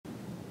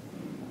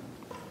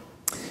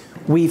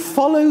We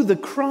follow the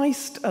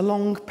Christ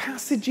along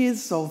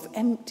passages of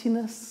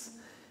emptiness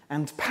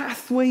and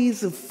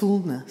pathways of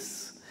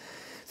fullness,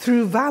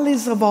 through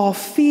valleys of our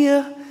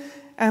fear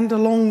and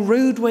along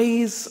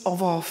roadways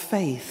of our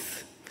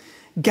faith,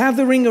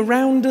 gathering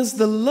around us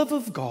the love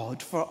of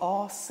God for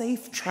our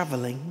safe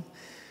travelling,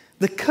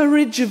 the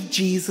courage of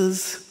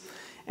Jesus,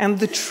 and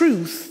the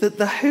truth that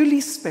the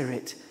Holy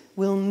Spirit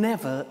will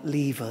never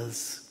leave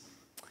us.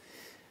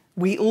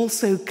 We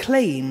also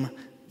claim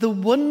the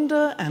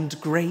wonder and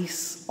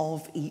grace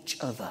of each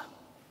other.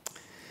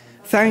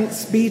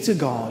 Thanks be to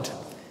God.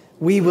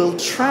 We will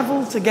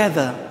travel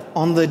together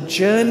on the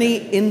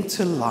journey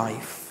into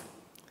life.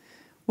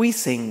 We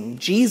sing,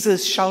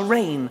 Jesus shall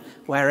reign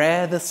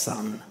where'er the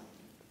sun.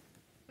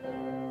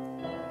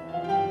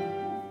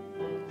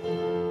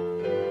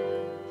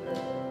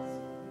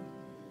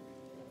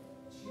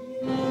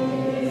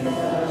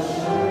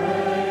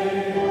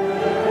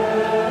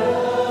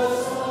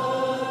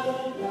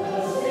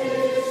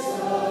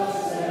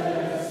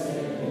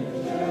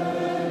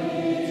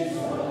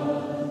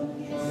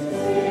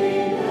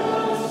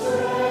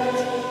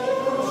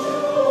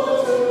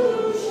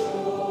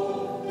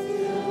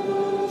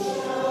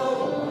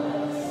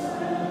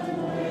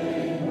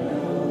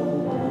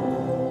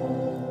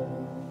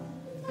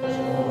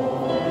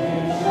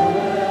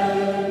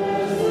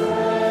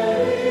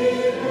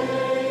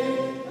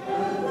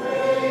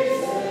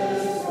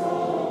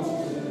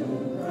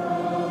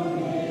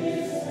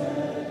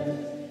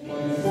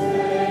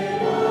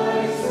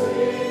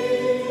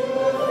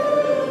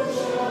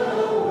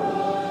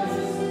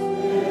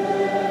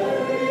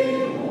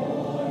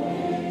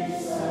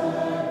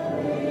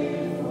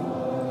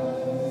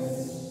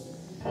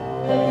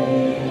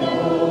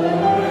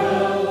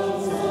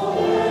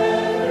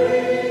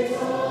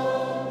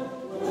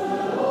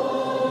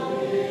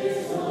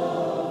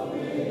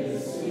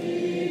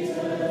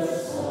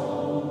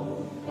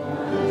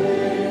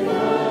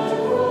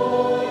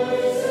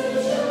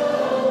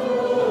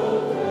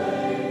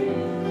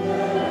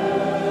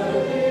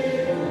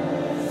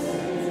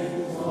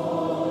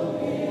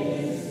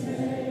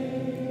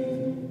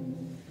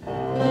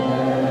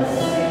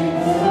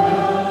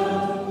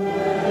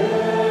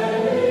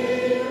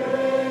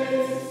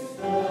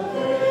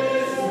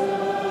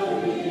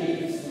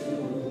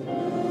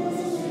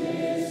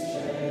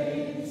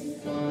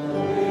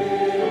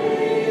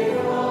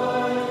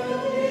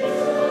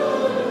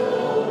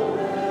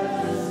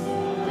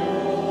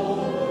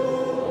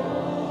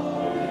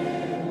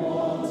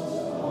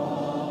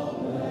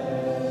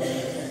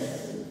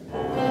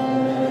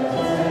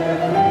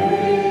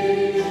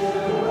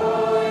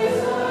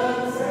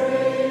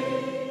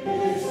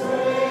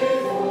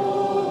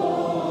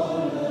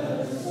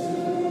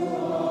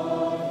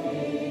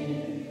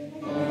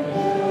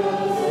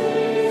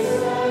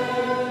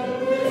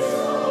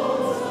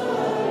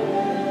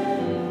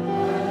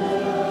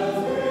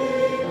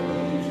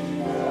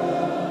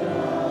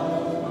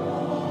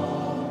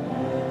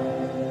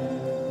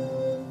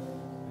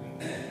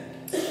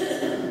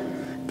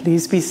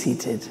 Please be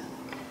seated.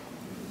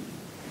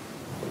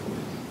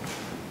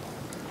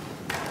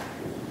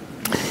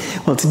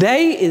 Well,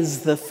 today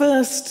is the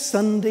first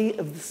Sunday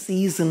of the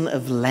season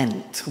of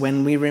Lent,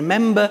 when we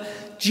remember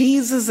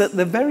Jesus at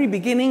the very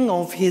beginning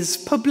of his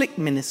public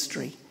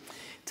ministry,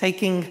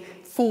 taking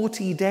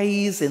 40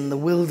 days in the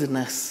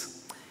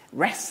wilderness,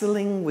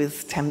 wrestling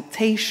with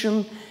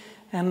temptation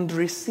and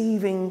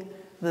receiving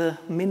the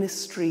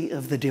ministry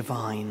of the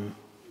divine.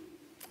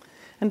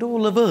 And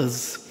all of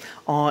us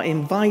are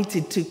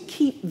invited to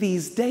keep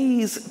these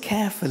days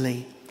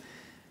carefully,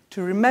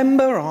 to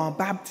remember our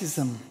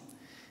baptism,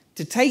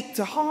 to take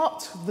to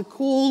heart the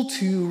call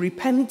to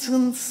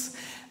repentance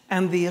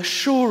and the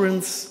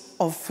assurance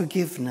of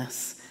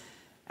forgiveness,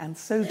 and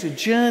so to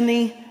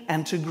journey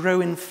and to grow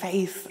in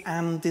faith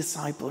and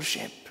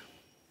discipleship.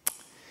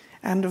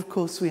 And of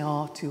course, we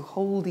are to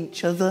hold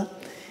each other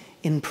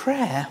in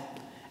prayer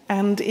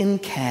and in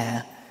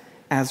care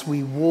as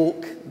we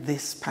walk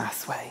this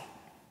pathway.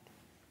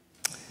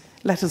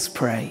 Let us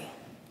pray.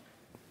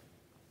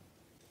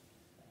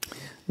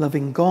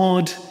 Loving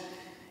God,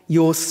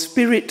 your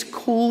Spirit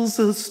calls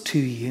us to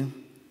you,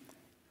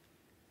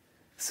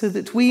 so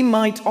that we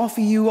might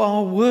offer you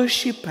our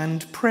worship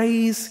and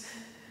praise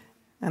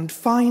and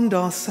find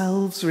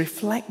ourselves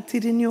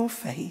reflected in your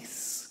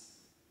face.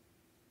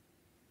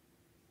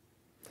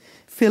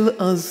 Fill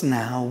us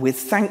now with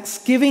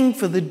thanksgiving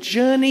for the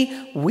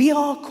journey we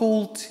are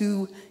called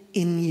to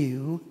in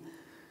you,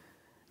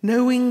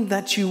 knowing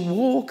that you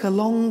walk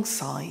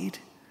alongside,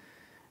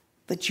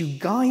 that you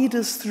guide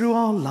us through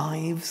our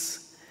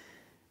lives,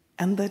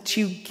 and that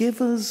you give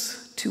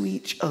us to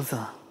each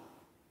other.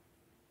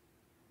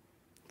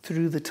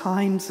 Through the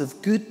times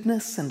of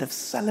goodness and of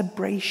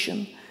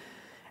celebration,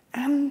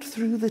 and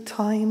through the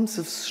times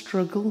of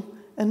struggle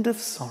and of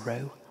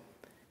sorrow,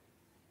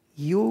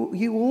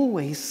 you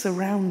always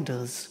surround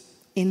us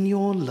in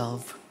your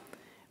love,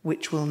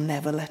 which will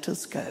never let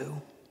us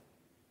go.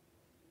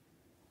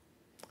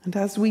 And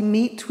as we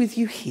meet with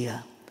you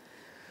here,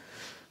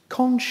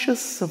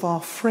 conscious of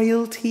our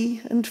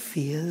frailty and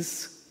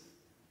fears,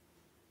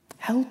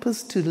 help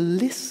us to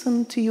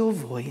listen to your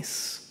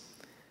voice,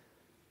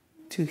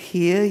 to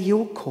hear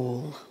your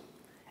call,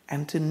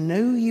 and to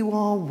know you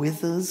are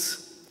with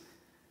us,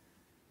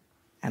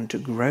 and to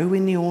grow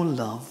in your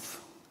love.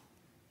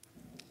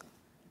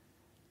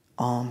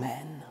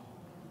 Amen.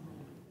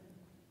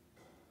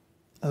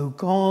 O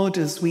God,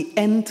 as we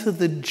enter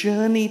the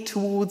journey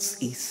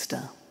towards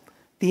Easter,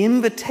 the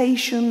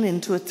invitation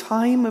into a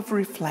time of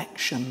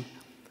reflection,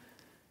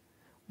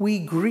 we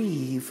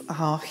grieve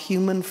our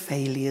human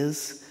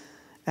failures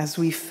as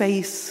we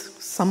face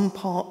some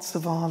parts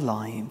of our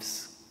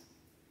lives.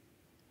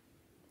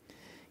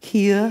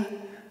 Here,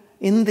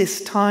 in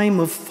this time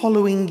of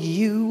following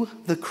you,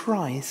 the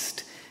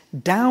Christ,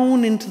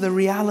 down into the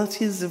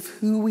realities of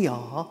who we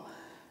are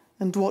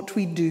and what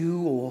we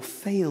do or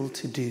fail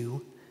to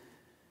do,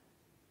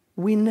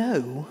 we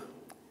know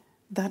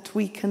that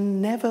we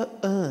can never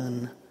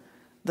earn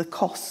the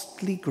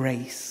costly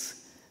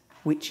grace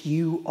which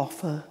you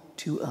offer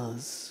to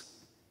us.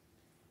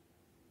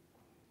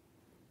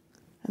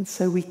 And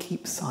so we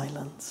keep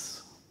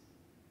silence.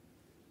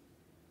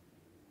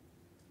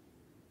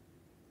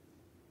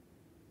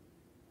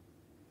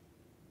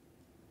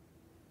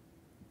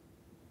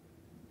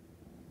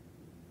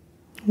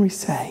 We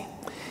say,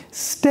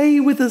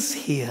 stay with us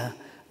here,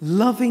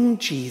 loving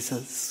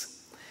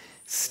Jesus.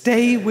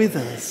 Stay with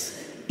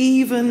us,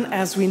 even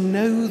as we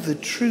know the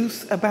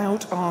truth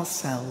about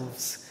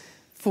ourselves,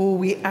 for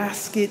we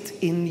ask it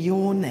in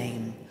your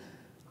name.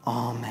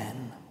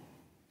 Amen.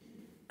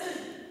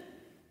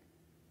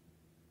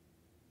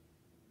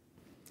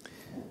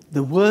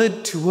 The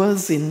word to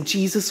us in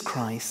Jesus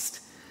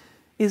Christ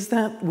is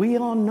that we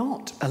are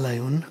not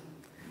alone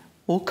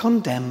or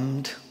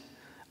condemned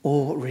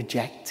or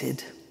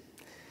rejected.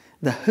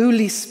 The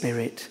Holy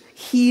Spirit,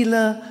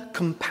 healer,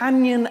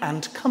 companion,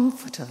 and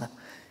comforter,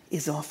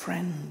 is our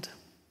friend.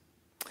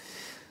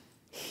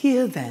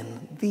 Hear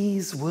then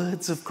these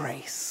words of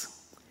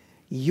grace.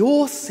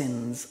 Your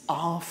sins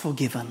are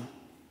forgiven.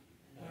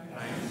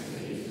 Thanks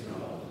be to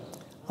God.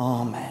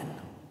 Amen.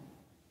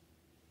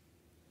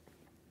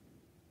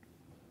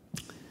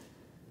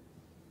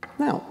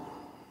 Now,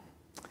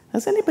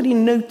 has anybody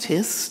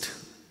noticed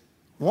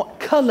what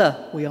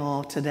colour we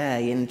are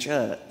today in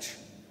church?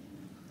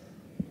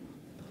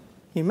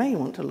 You may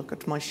want to look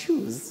at my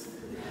shoes.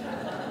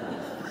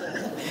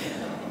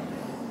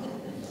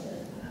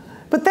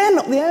 But they're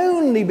not the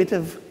only bit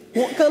of,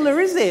 what colour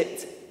is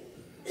it?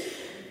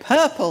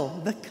 Purple,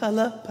 the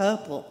colour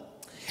purple.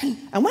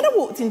 And when I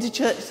walked into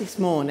church this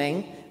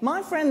morning,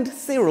 my friend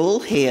Cyril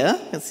here,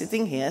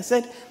 sitting here,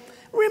 said,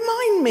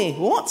 remind me,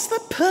 what's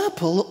the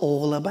purple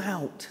all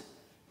about?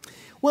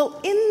 Well,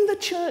 in the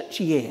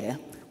church year,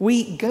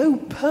 we go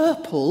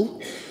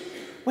purple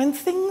when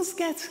things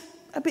get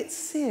a bit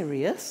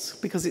serious,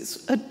 because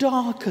it's a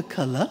darker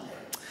colour,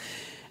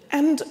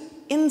 and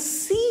in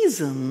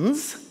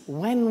seasons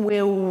when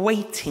we're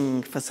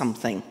waiting for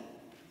something.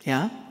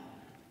 Yeah?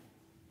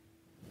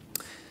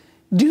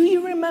 Do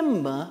you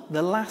remember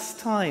the last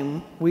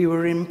time we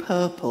were in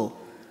purple,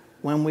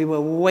 when we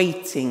were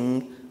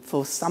waiting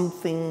for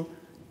something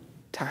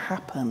to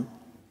happen?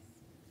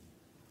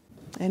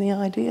 Any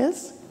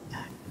ideas?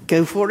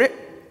 Go for it.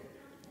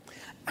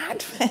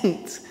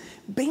 Advent.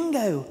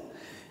 Bingo.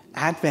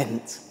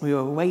 Advent. We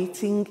were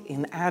waiting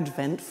in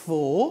Advent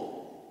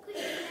for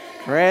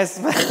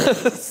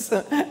Christmas.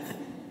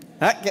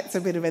 That gets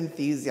a bit of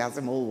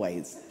enthusiasm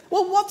always.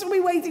 Well, what are we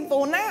waiting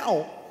for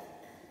now?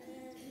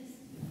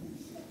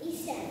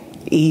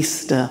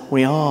 Easter.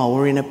 We are.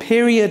 We're in a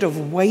period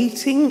of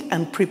waiting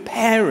and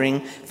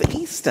preparing for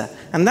Easter.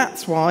 And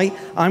that's why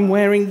I'm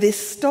wearing this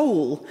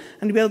stole.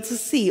 And you'll be able to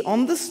see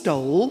on the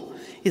stole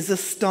is a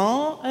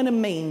star and a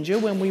manger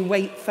when we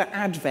wait for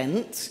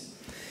Advent,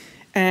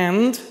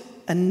 and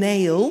a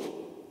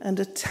nail and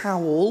a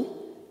towel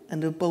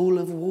and a bowl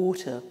of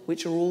water,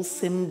 which are all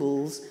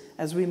symbols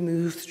as we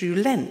move through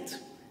Lent,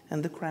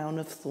 and the crown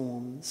of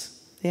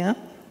thorns. Yeah?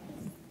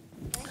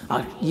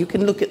 You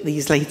can look at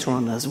these later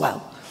on as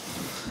well.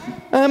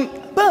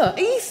 But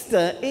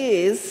Easter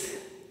is,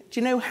 do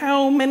you know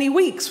how many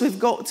weeks we've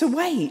got to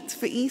wait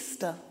for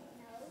Easter?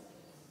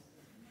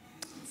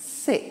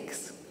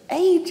 6.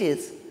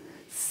 Ages.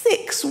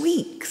 6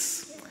 weeks.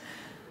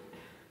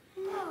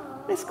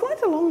 It's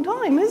quite a long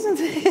time, isn't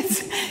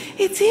it?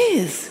 It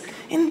is,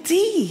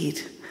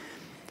 indeed.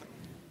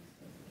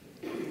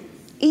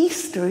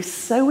 Easter is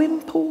so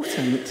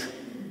important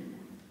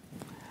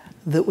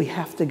that we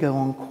have to go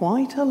on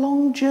quite a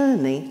long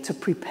journey to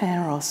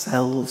prepare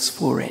ourselves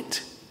for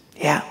it.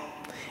 Yeah.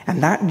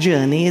 And that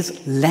journey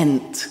is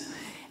Lent.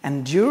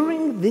 And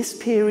during this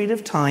period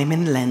of time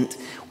in Lent,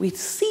 we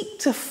seek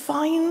to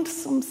find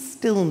some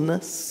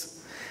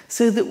stillness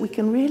so that we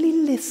can really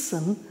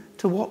listen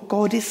to what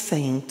God is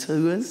saying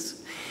to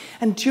us.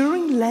 And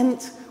during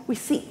Lent, we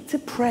seek to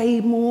pray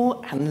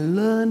more and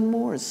learn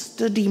more and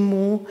study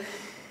more.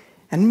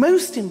 And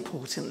most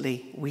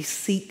importantly, we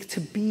seek to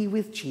be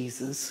with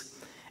Jesus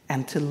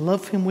and to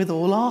love him with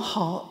all our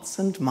hearts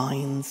and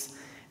minds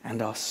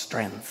and our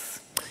strength.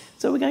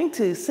 So we're going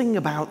to sing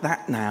about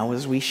that now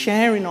as we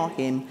share in our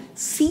hymn,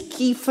 Seek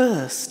Ye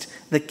First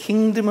the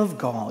Kingdom of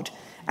God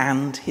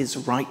and his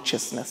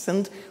righteousness.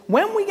 And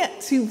when we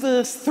get to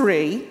verse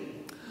 3,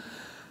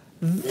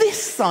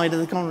 this side of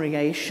the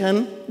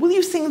congregation, will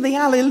you sing the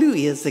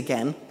Alleluias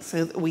again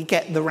so that we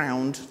get the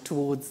round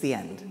towards the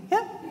end?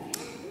 Yeah?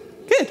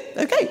 Good,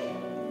 okay.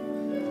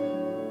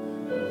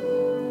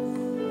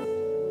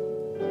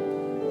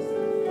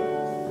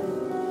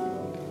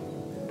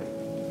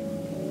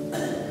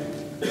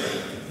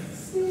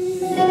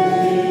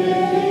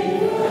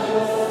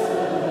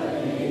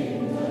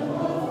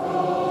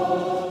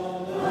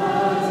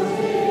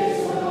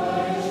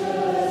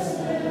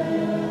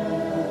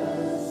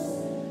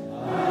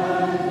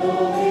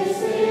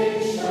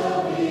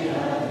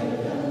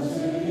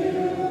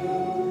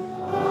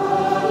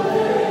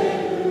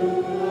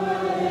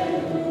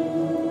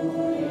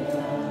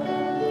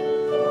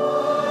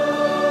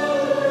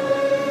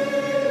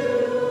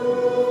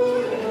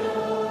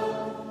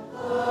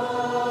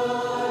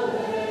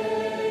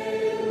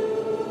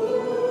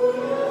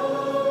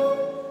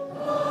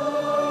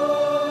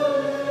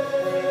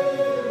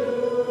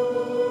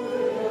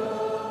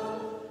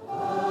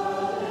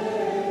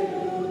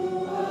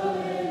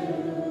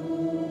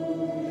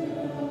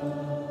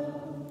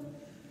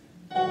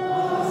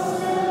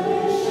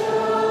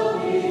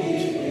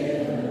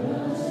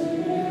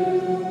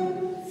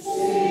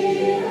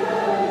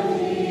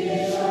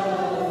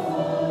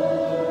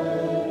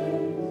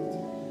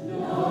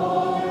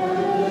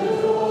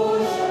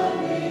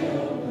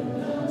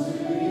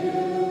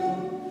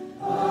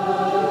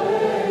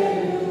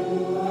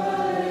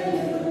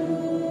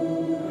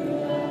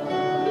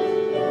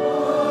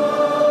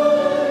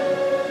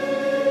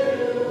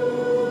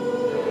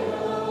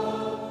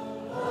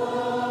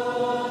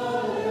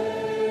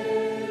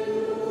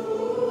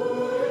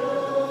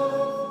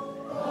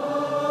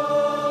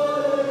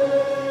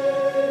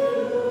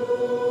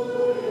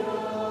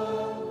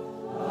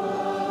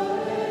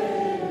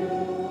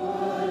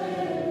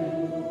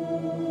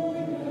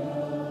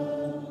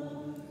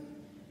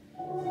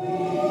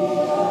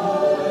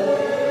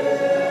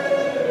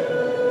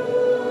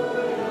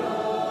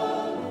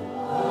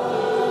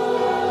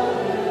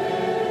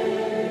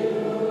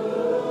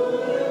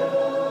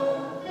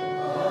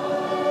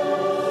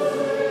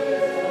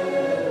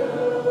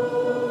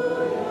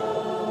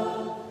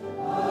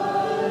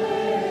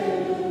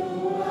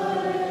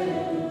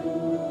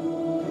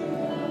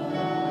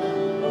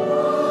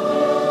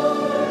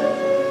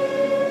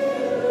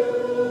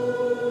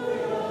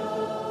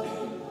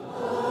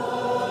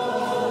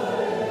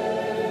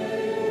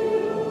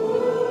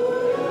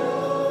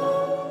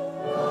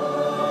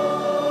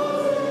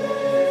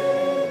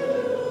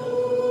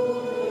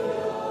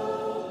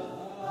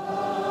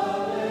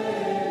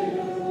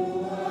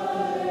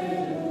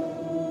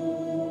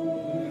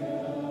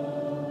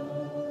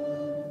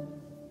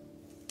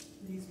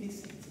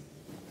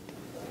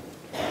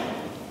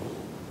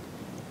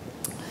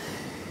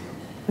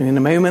 In a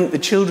moment, the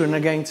children are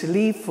going to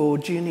leave for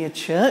junior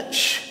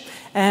church,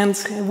 and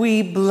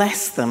we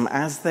bless them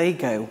as they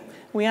go.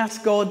 We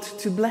ask God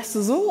to bless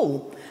us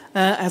all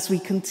as we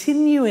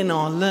continue in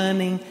our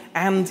learning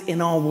and in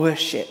our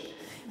worship.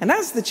 And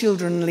as the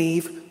children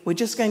leave, we're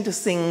just going to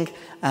sing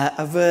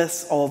a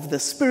verse of The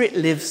Spirit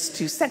Lives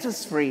to set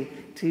us free,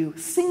 to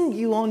sing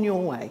you on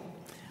your way.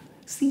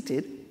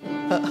 Seated.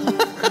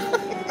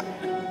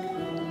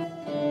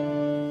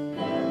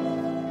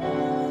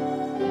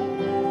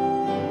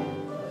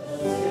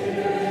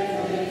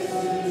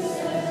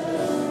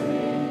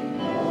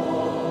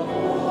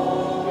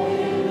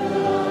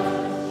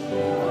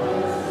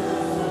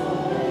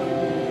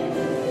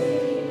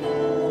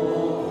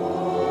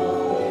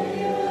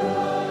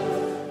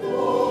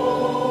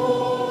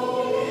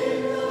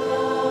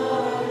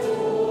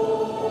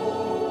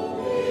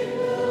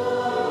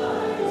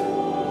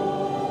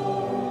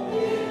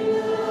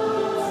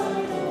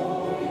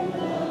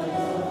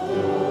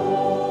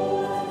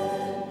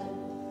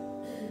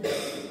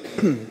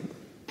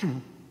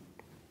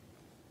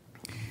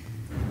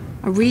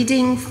 A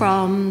reading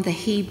from the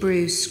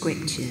Hebrew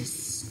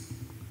Scriptures.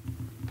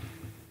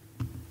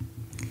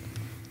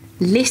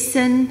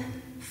 Listen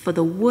for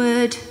the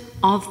word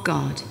of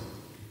God.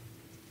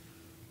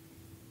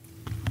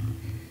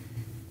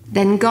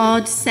 Then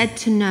God said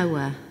to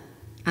Noah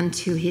and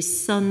to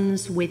his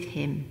sons with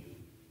him,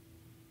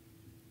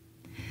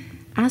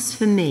 "As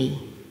for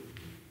me,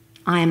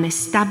 I am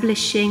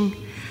establishing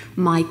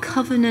my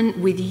covenant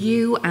with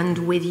you and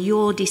with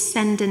your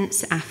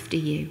descendants after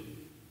you,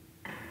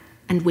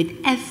 and with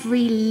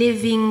every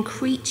living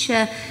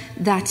creature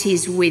that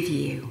is with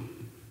you,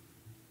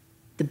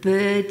 the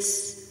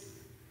birds,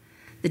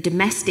 the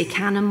domestic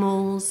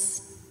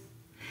animals,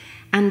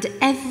 and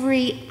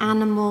every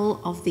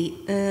animal of the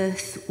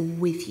earth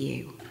with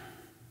you,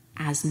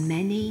 as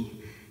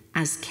many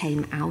as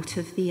came out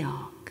of the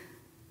ark.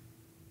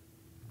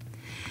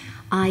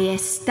 I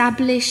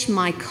establish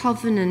my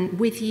covenant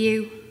with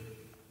you,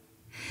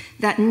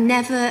 that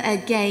never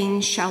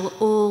again shall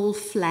all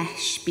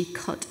flesh be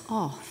cut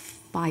off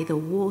by the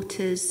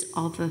waters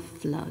of a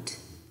flood.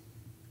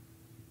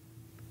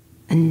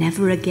 And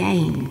never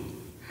again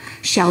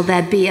shall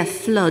there be a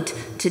flood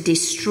to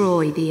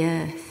destroy the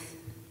earth.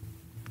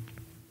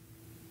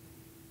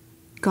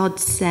 God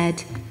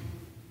said,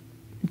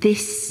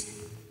 "This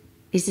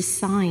is a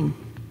sign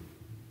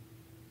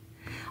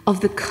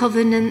of the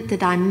covenant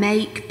that I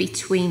make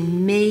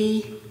between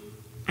me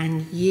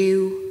and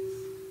you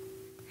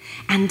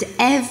and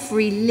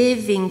every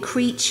living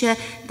creature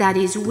that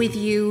is with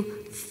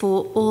you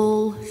for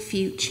all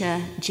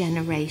future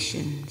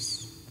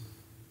generations.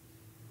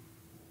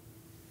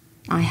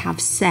 I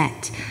have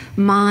set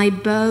my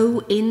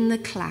bow in the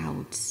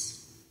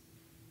clouds,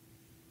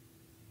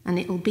 and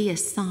it will be a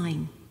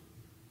sign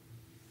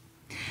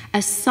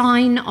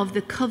of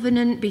the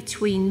covenant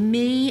between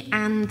me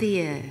and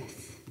the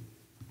earth.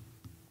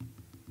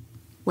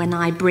 When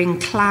I bring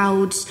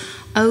clouds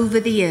over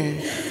the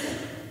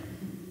earth,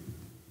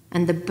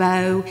 and the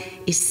bow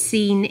is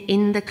seen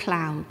in the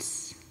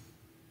clouds,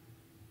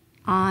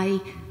 I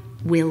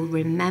will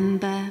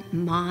remember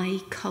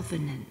my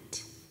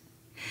covenant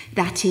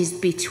that is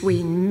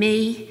between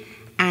me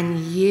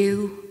and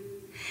you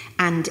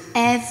and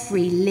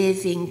every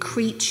living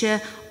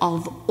creature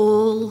of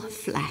all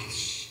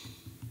flesh.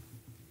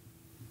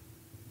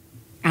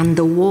 And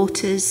the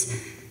waters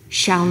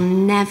shall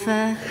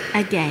never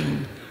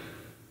again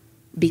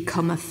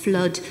become a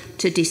flood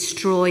to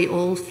destroy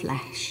all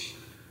flesh.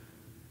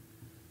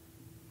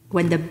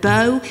 When the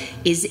bow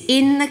is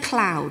in the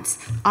clouds,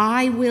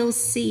 I will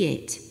see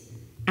it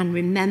and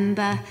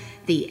remember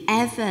the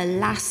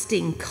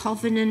everlasting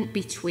covenant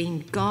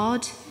between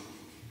God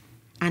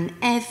and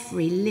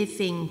every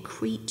living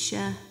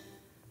creature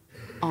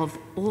of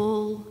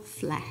all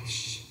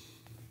flesh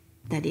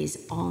that is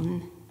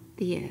on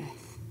the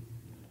earth."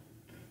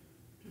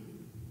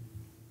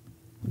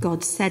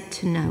 God said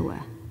to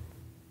Noah,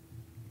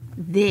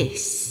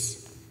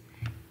 "This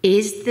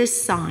is the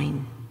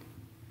sign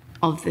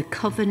of the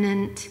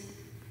covenant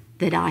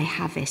that I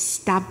have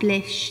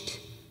established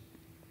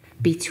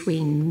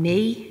between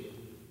me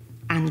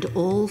and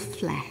all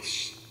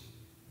flesh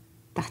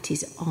that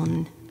is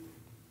on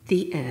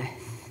the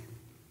earth."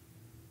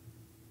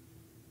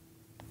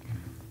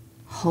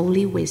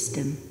 Holy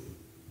wisdom,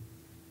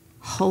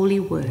 holy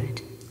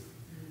word.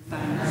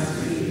 Thanks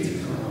be to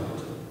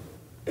God.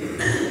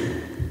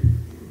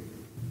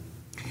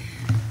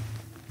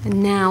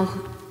 And now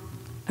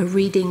a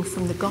reading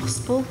from the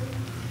Gospel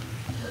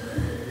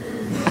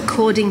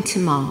according to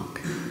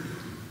Mark.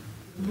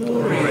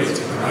 Glory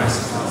to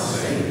Christ our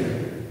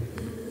Saviour.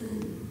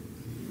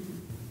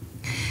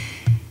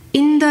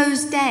 In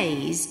those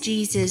days,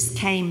 Jesus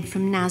came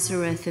from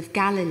Nazareth of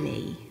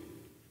Galilee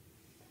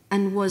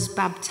and was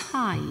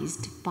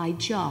baptized by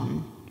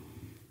John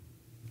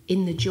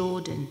in the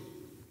Jordan.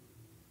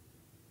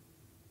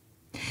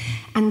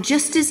 And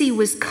just as he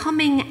was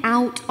coming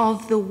out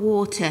of the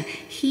water,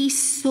 he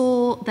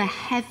saw the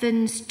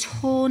heavens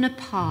torn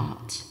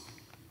apart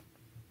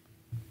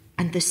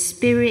and the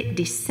Spirit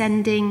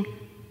descending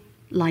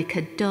like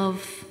a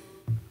dove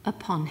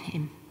upon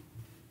him.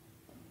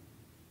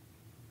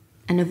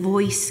 And a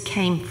voice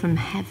came from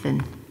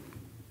heaven,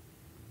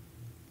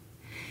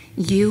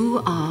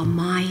 "You are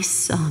my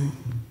Son,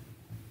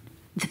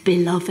 the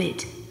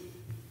beloved.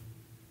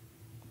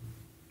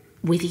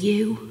 With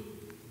you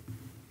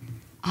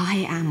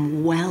I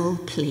am well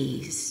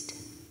pleased."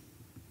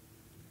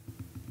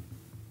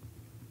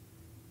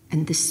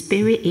 And the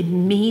Spirit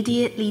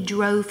immediately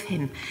drove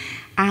him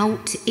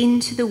out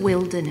into the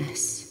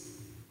wilderness.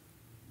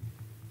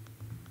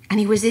 And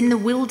he was in the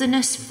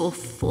wilderness for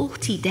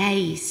 40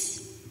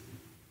 days,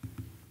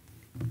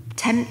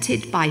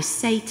 tempted by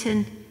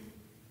Satan,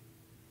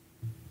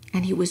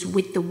 and he was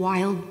with the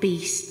wild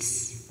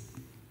beasts,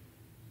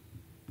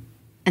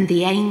 and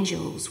the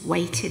angels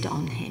waited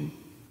on him.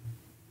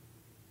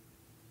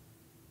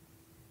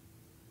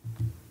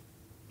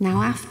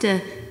 Now,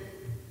 after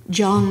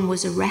John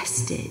was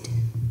arrested,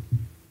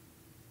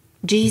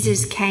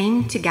 Jesus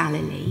came to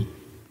Galilee,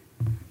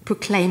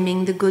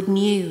 proclaiming the good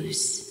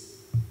news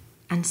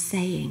and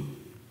saying,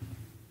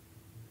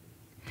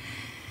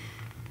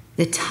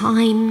 "The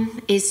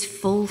time is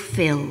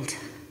fulfilled,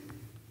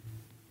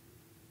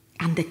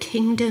 and the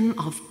kingdom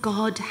of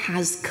God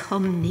has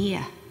come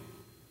near.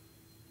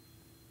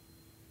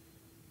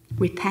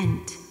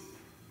 Repent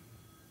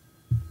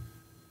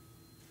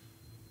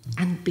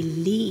and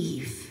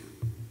believe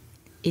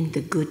in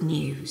the good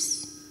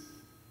news."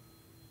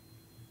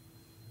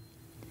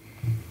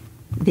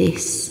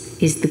 This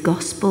is the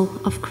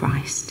gospel of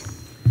Christ.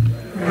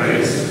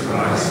 Praise to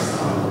Christ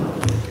our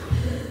Lord.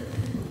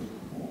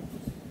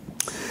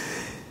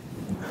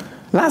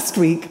 Last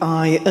week,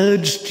 I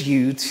urged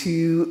you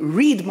to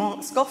read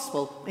Mark's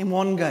Gospel in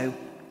one go.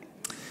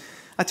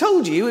 I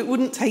told you it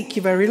wouldn't take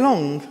you very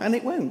long, and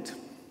it won't.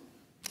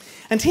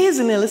 And here's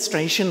an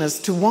illustration as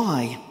to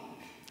why.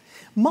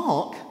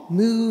 Mark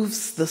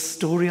moves the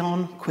story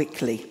on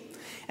quickly,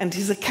 and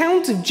his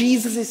account of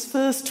Jesus'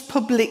 first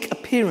public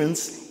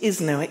appearance is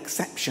no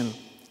exception.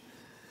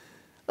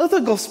 Other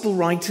gospel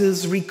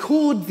writers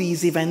record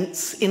these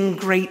events in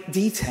great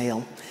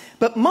detail,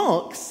 but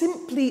Mark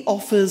simply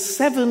offers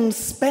 7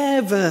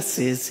 spare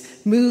verses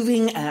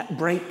moving at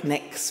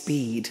breakneck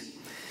speed.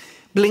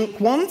 Blink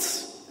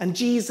once, and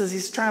Jesus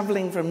is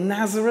travelling from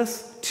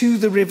Nazareth to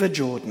the River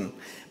Jordan.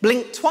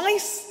 Blink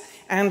twice,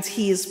 and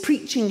he is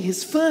preaching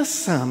his first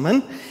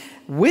sermon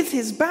with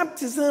his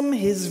baptism,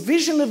 his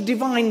vision of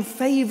divine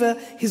favour,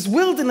 his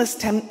wilderness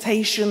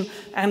temptation,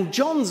 and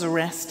John's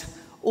arrest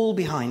all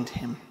behind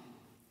him.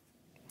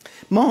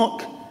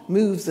 Mark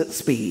moves at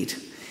speed.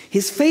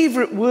 His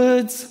favourite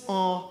words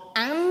are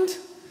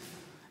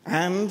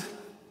and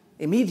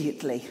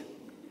immediately.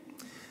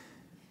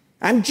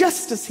 And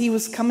just as he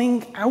was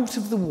coming out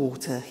of the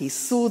water, he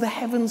saw the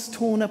heavens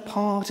torn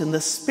apart and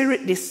the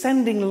Spirit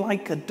descending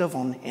like a dove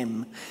on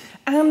him.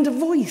 And a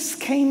voice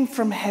came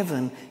from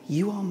heaven,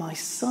 "You are my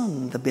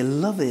Son, the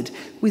beloved.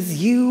 With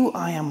you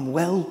I am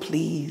well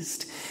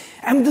pleased."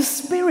 And the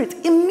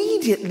Spirit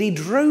immediately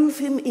drove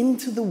him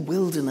into the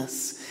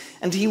wilderness.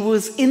 And he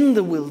was in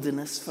the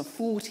wilderness for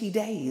 40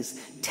 days,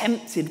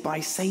 tempted by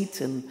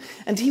Satan.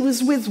 And he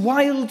was with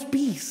wild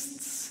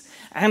beasts,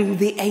 and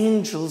the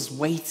angels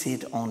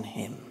waited on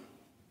him.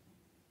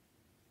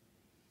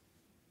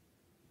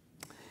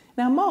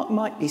 Now, Mark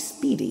might be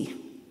speedy,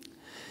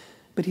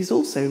 but he's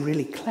also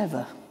really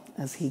clever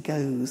as he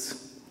goes,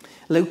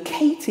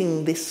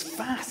 locating this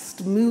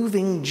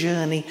fast-moving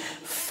journey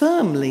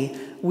firmly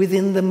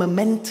within the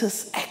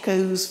momentous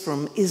echoes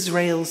from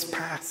Israel's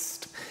past,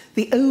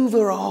 the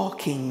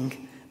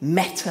overarching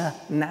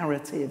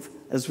meta-narrative,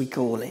 as we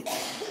call it.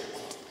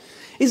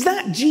 Is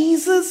that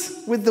Jesus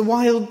with the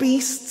wild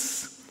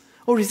beasts,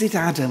 or is it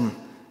Adam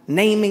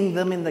naming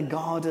them in the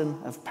Garden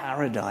of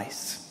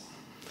Paradise?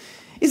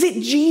 Is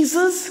it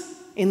Jesus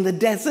in the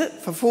desert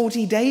for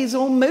 40 days,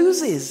 or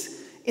Moses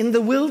in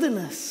the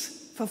wilderness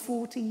for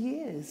 40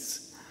 years?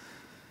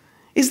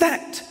 Is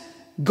that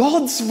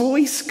God's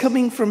voice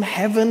coming from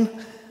heaven,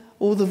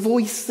 or the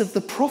voice of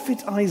the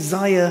prophet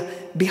Isaiah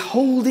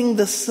beholding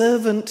the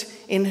servant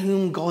in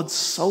whom God's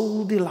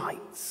soul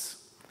delights?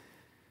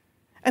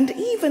 And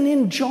even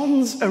in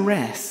John's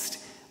arrest,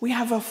 we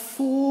have a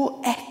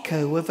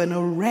fore-echo of an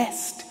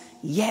arrest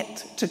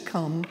yet to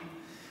come,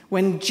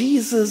 when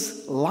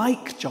Jesus,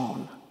 like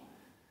John,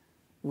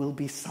 will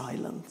be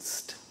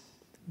silenced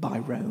by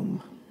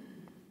Rome.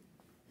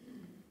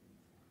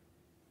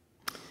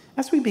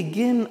 As we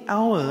begin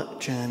our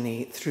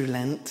journey through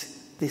Lent,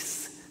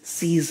 this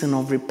season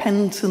of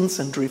repentance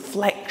and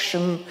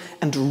reflection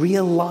and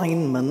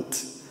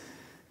realignment,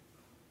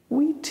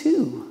 we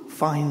too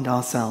find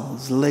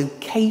ourselves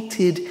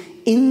located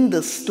in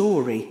the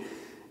story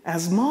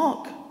as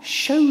Mark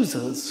shows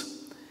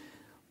us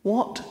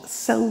what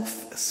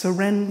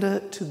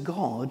self-surrender to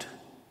God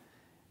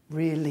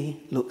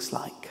really looks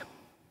like.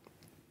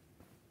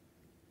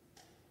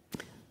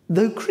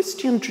 Though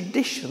Christian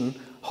tradition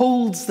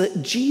holds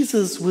that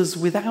Jesus was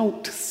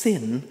without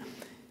sin,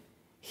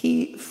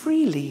 he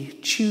freely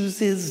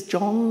chooses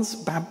John's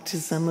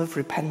baptism of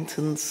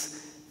repentance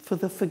for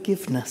the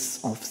forgiveness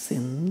of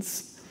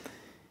sins,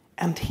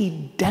 and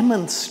he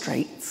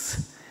demonstrates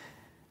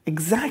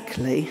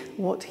exactly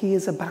what he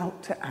is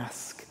about to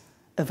ask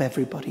of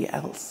everybody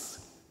else.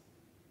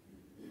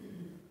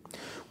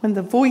 When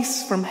the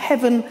voice from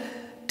heaven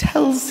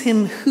tells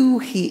him who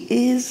he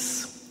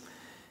is,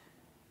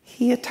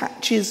 he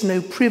attaches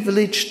no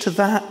privilege to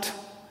that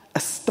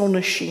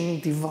astonishing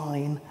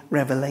divine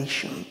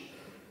revelation.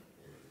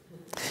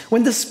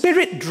 When the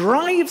Spirit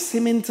drives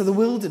him into the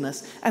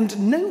wilderness,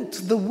 and note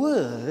the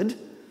word,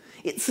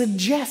 it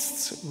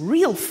suggests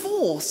real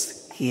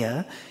force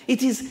here.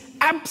 It is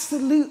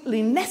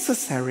absolutely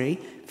necessary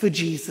for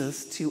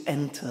Jesus to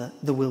enter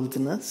the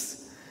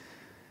wilderness.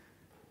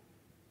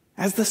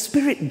 As the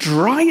Spirit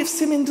drives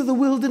him into the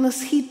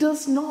wilderness, he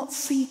does not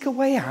seek a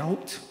way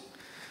out.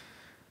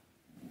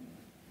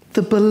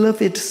 The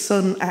beloved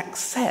Son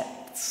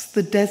accepts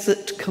the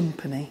desert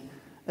company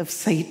of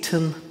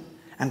Satan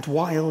and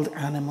wild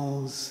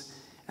animals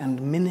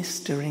and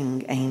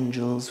ministering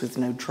angels with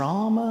no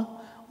drama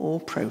or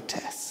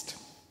protest.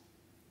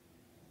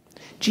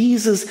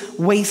 Jesus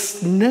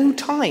wastes no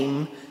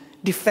time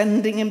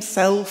defending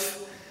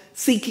himself,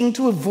 seeking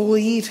to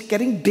avoid,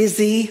 getting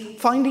busy,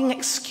 finding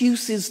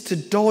excuses to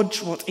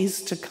dodge what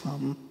is to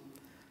come.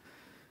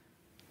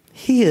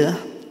 Here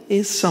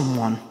is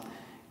someone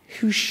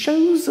who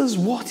shows us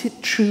what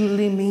it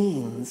truly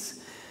means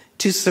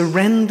to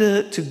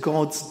surrender to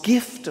God's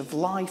gift of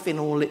life in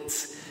all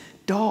its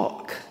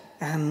dark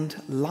and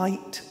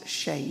light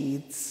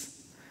shades,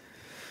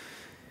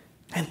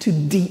 and to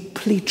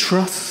deeply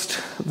trust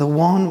the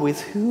one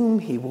with whom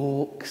he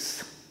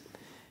walks,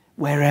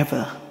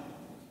 wherever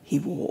he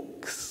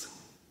walks.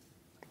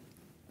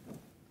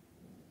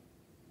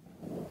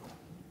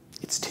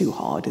 It's too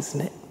hard,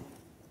 isn't it?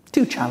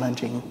 Too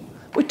challenging.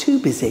 We're too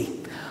busy.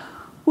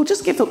 We'll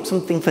just give up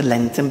something for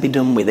Lent and be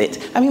done with it.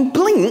 I mean,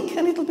 blink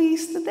and it'll be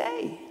Easter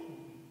Day.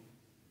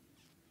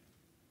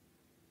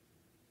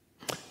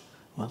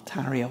 Well,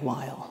 tarry a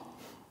while.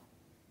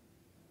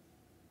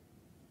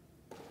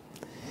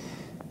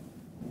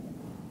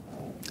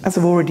 As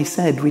I've already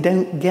said, we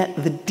don't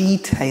get the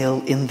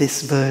detail in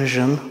this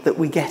version that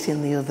we get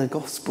in the other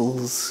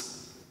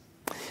Gospels.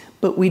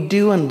 But we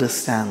do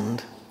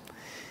understand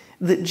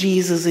that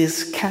Jesus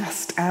is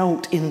cast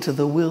out into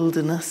the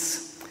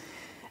wilderness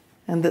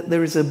and that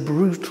there is a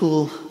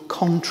brutal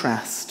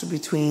contrast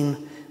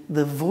between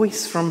the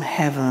voice from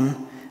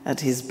heaven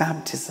at his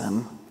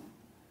baptism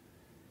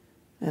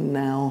and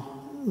now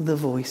the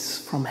voice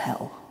from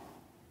hell.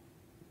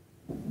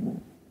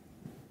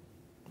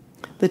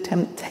 The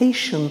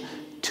temptation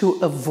to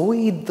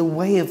avoid the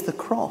way of the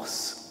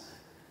cross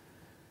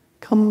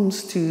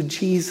comes to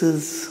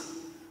Jesus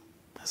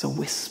as a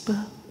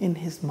whisper in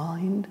his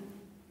mind.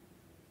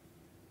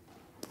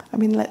 I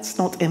mean, let's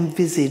not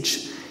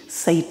envisage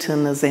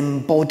Satan as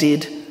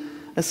embodied,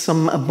 as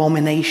some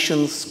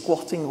abomination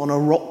squatting on a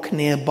rock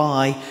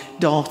nearby,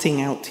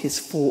 darting out his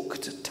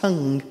forked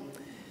tongue.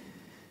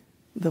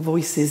 The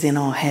voices in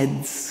our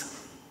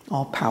heads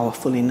are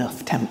powerful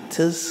enough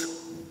tempters.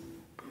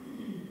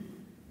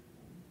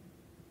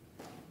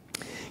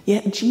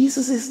 Yet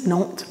Jesus is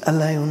not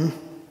alone.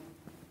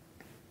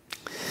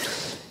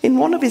 In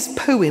one of his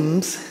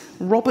poems,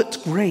 Robert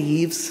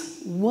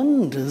Graves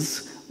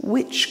wonders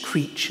which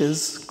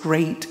creatures,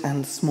 great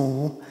and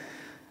small,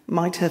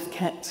 might have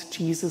kept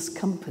Jesus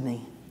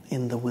company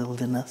in the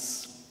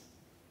wilderness.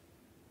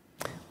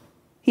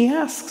 He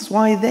asks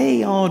why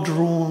they are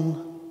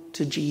drawn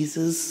to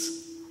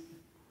Jesus.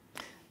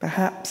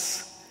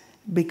 Perhaps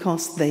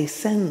because they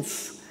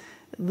sense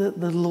that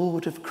the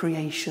Lord of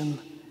creation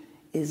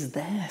is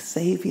their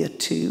Saviour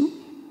too.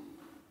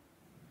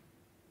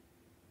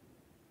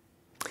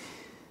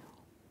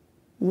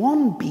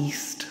 One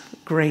beast,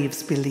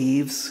 Graves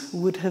believes,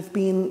 would have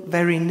been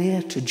very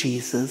near to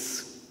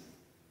Jesus.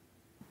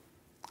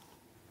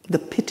 The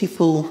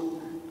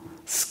pitiful,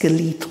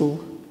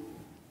 skeletal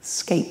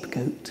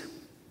scapegoat.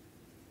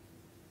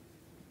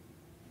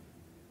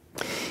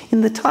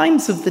 In the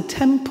times of the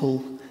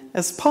temple,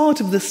 as part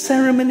of the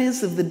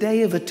ceremonies of the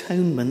Day of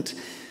Atonement,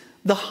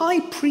 the high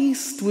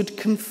priest would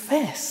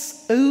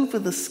confess over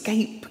the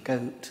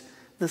scapegoat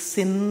the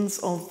sins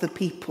of the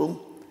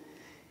people.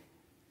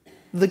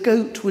 The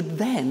goat would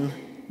then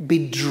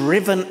be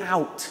driven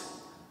out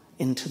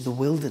into the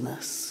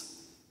wilderness.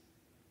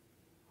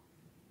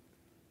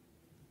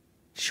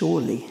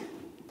 Surely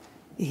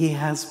he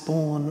has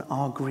borne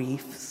our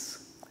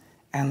griefs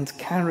and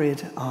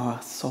carried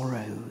our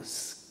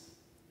sorrows.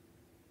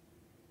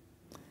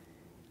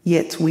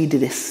 Yet we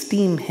did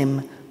esteem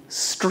him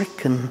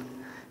stricken,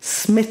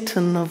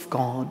 smitten of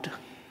God,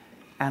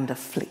 and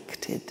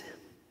afflicted.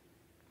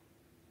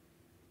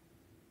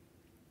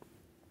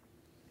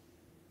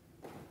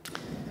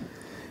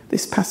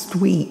 This past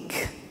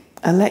week,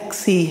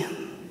 Alexei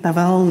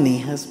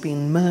Navalny has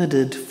been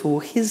murdered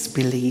for his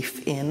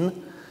belief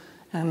in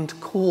and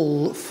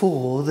call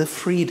for the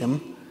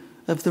freedom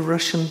of the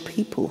Russian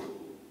people.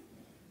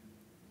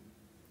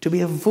 To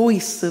be a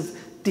voice of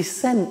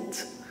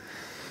dissent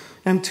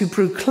and to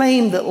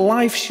proclaim that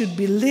life should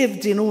be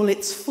lived in all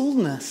its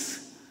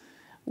fullness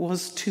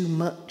was too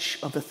much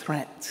of a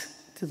threat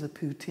to the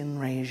Putin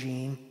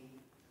regime.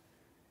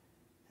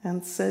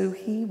 And so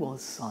he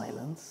was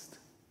silenced.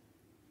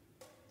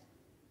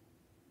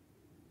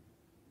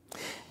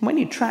 When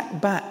you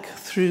track back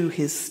through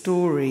his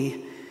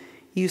story,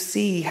 you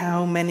see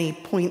how many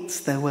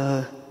points there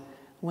were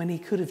when he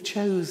could have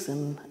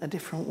chosen a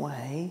different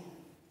way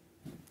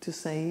to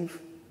save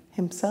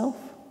himself.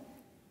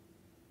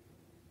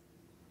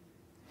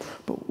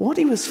 But what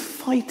he was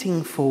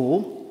fighting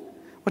for,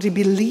 what he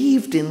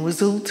believed in,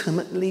 was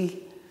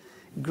ultimately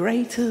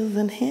greater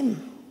than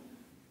him.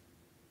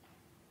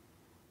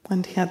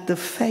 And he had the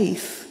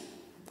faith,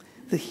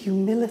 the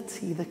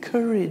humility, the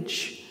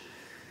courage,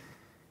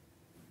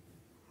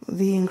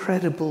 the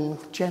incredible,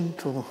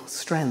 gentle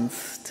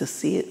strength to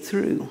see it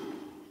through,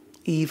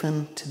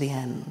 even to the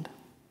end.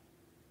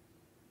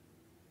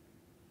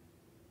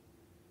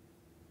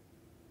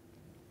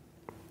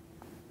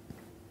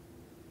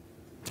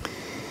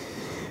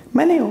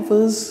 Many of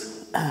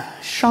us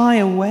shy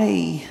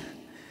away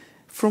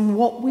from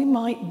what we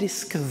might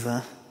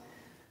discover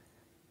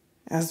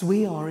as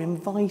we are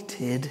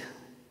invited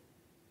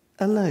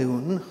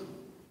alone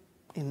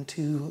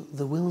into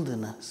the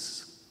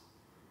wilderness,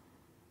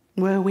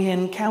 where we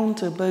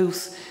encounter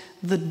both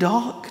the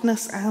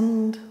darkness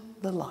and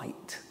the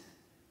light.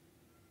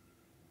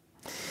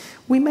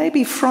 We may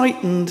be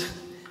frightened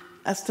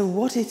as to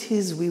what it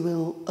is we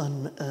will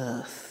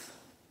unearth.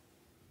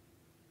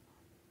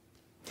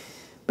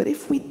 But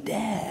if we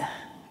dare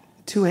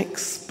to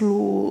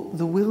explore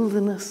the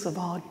wilderness of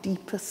our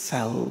deeper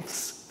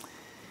selves,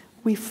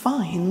 we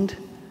find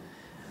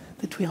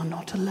that we are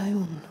not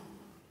alone.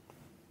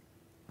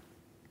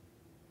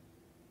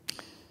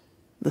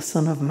 The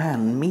Son of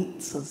Man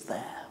meets us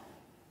there.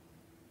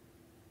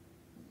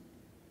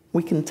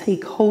 We can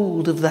take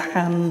hold of the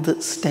hand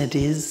that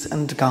steadies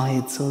and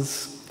guides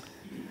us.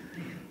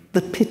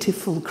 The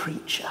pitiful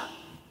creature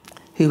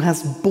who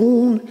has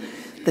borne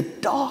the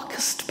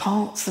darkest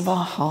parts of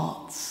our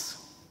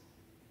hearts.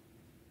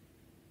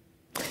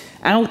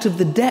 Out of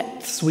the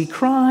depths we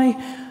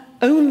cry,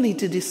 only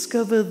to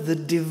discover the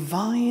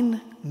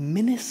divine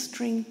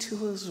ministering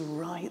to us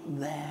right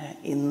there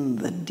in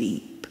the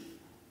deep.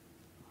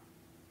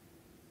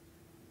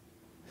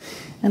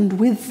 And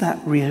with that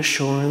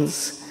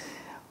reassurance,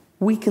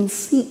 we can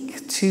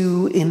seek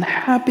to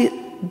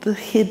inhabit the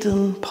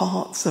hidden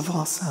parts of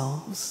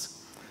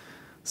ourselves,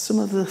 some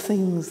of the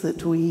things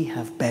that we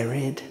have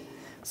buried,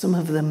 some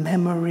of the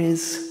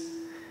memories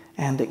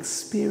and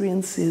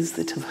experiences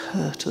that have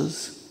hurt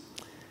us,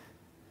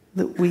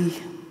 that we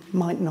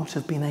might not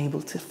have been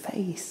able to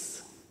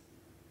face.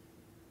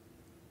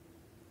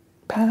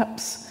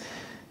 Perhaps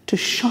to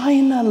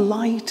shine a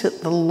light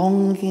at the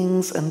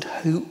longings and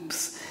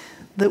hopes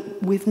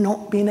that we've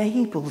not been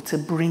able to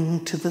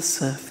bring to the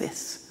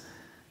surface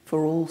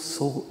for all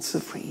sorts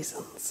of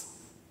reasons.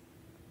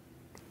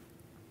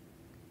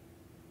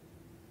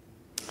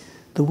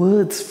 The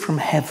words from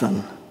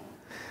heaven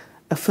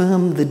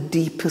affirm the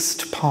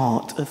deepest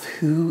part of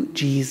who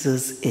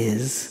Jesus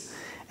is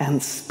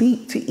and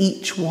speak to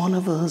each one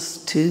of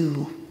us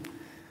too.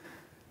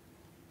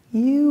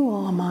 You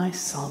are my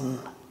son,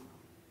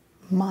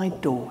 my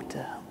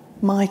daughter,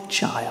 my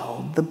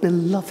child, the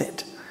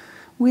beloved.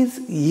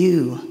 With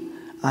you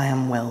I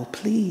am well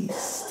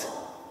pleased.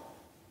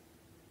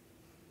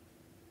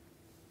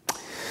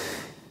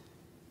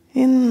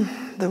 In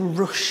the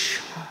rush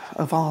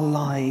of our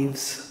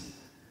lives,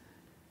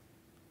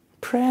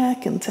 prayer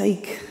can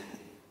take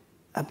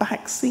a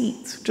back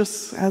seat,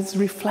 just as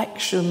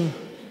reflection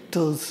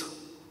does.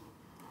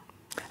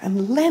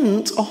 And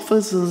Lent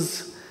offers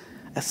us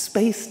a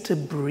space to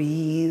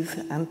breathe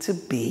and to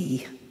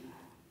be.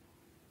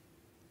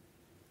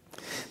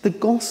 The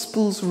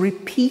Gospels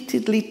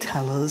repeatedly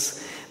tell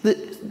us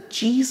that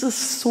Jesus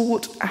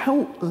sought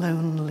out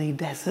lonely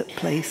desert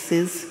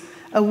places,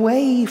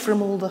 away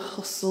from all the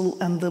hustle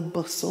and the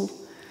bustle,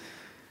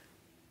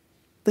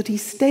 that he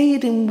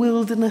stayed in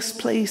wilderness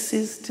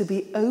places to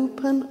be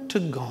open to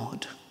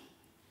God.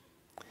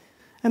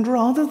 And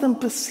rather than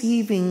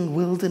perceiving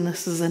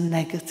wilderness as a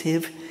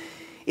negative,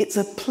 it's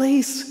a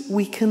place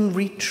we can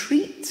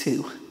retreat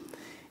to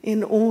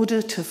in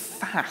order to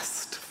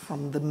fast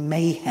from the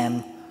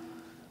mayhem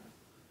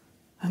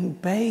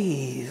and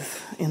bathe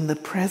in the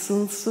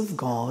presence of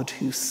God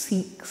who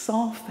seeks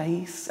our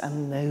face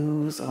and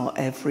knows our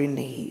every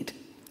need.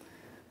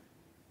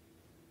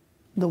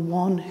 The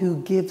one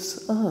who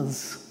gives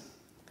us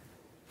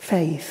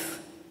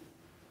faith,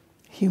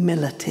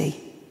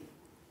 humility,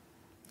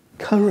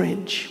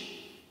 courage,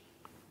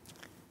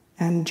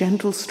 and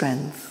gentle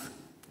strength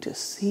to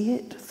see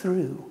it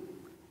through,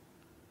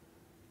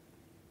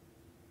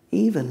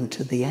 even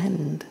to the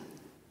end.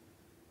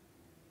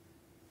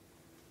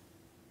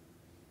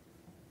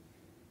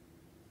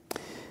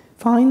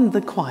 Find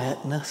the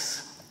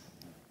quietness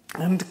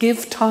and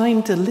give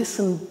time to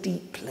listen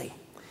deeply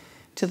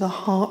to the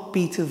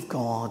heartbeat of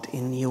God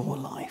in your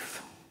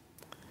life.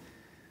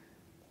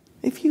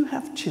 If you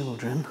have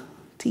children,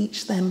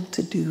 teach them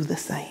to do the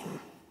same.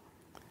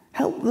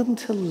 Help them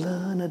to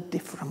learn a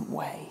different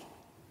way.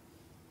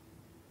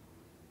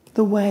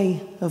 The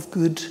way of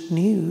good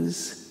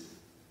news.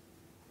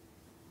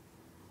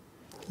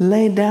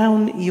 Lay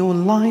down your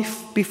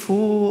life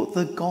before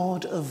the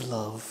God of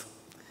love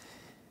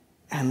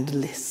and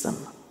listen.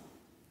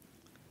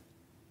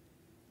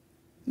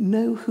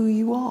 Know who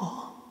you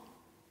are.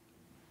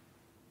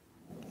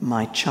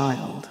 My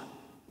child,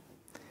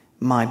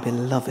 my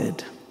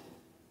beloved,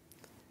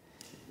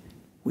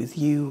 with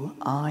you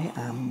I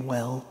am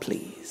well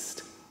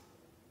pleased.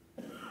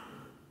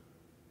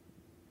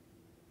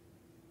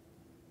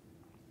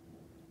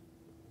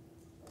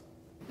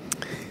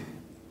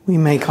 We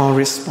make our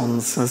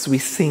response as we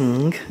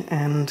sing,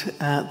 and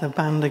the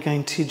band are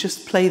going to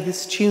just play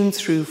this tune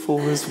through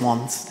for us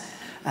once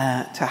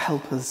to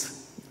help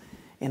us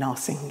in our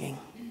singing.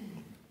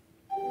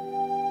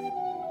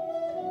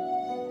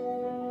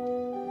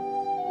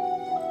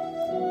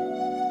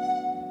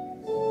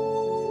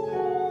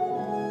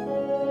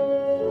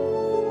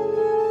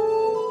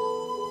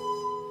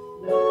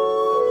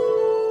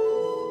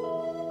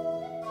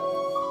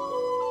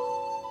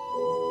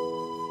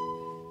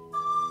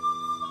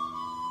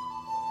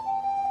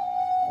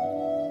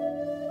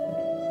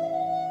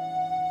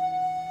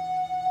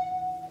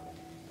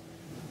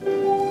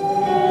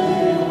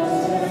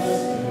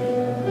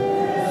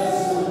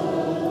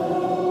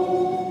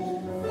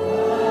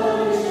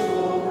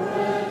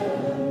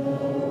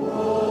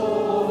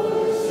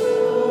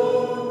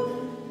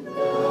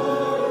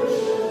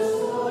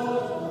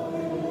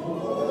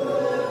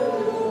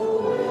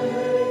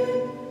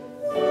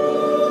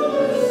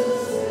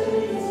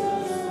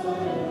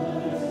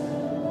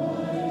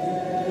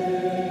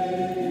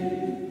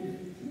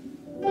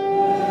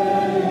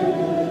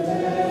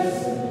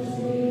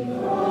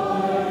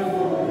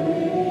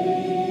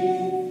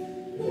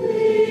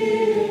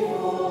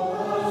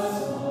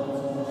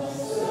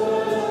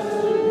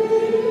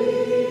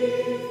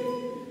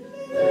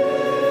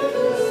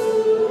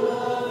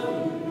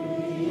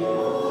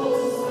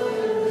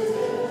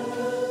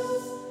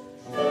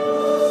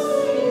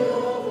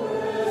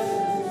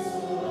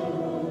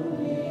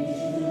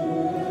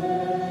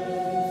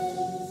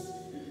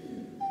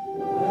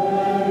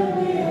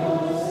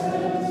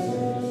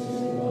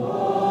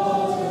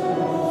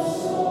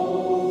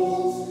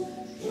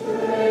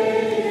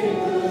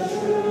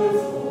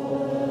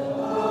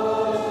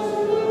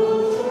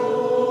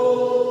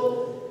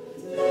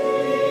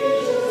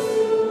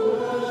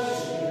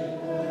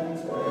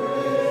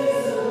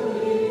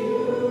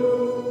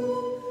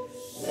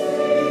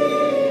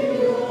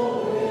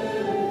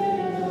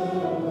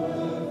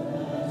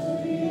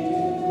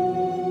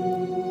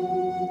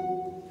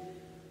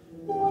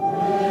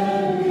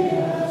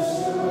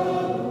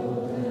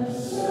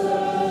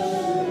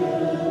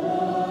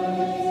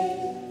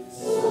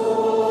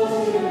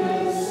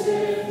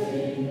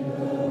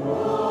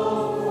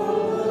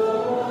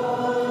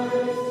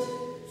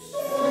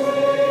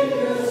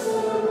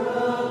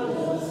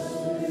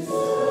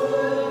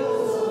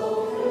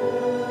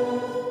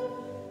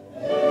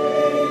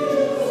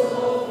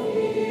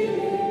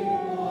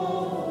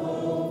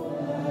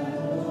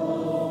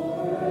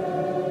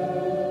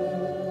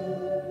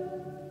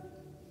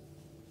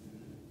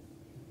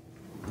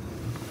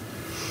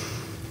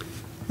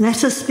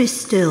 Let us be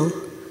still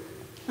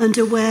and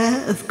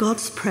aware of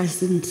God's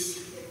presence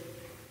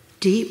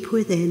deep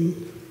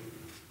within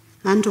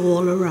and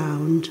all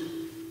around.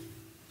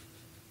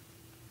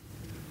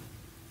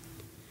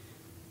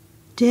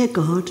 Dear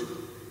God,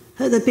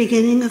 at the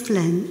beginning of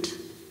Lent,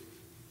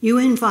 you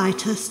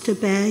invite us to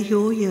bear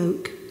your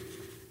yoke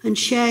and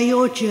share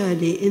your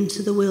journey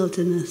into the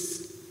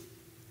wilderness.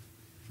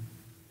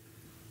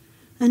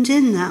 And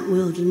in that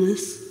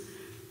wilderness,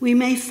 we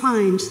may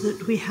find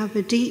that we have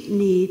a deep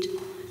need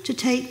to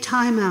take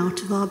time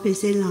out of our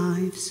busy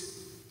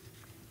lives,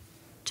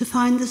 to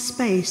find the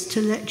space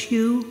to let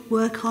you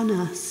work on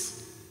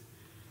us,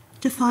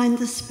 to find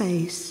the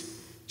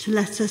space to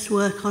let us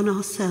work on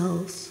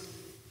ourselves.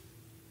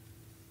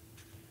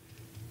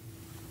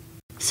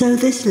 So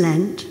this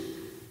Lent,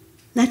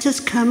 let us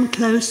come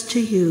close to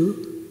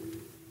you,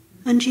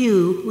 and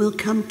you will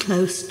come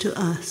close to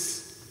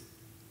us.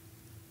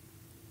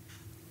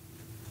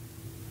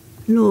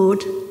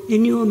 Lord,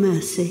 in your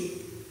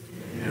mercy,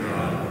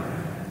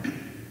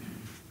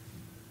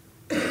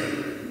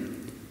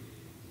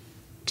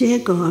 dear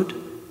God,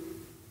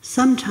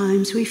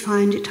 sometimes we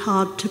find it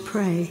hard to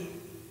pray.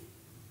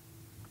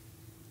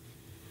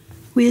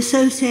 We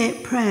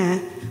associate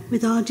prayer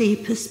with our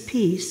deepest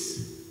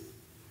peace,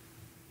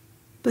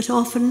 but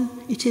often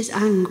it is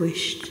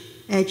anguished,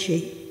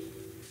 edgy.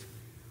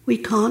 We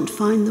can't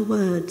find the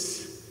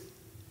words.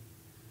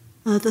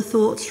 Other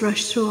thoughts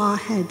rush through our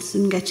heads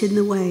and get in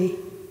the way.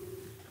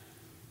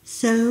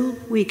 So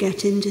we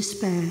get in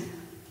despair.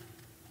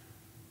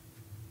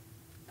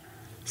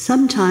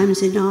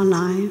 Sometimes in our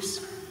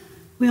lives,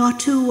 we are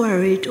too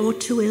worried or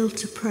too ill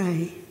to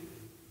pray.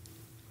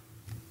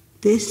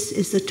 This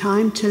is the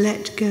time to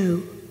let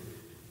go,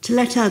 to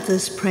let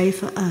others pray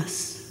for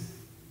us.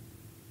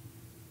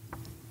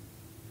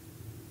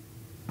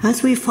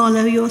 As we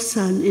follow your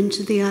Son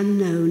into the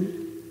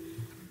unknown,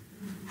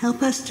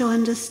 help us to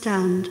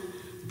understand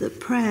that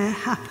prayer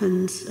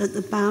happens at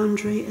the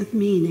boundary of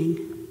meaning.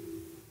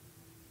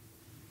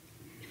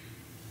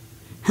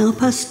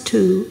 Help us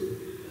too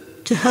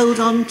to hold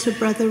on to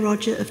Brother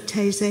Roger of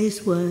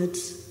Taizé's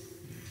words,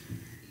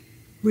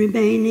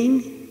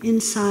 remaining in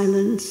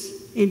silence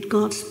in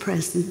God's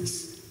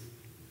presence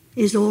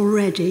is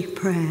already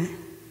prayer.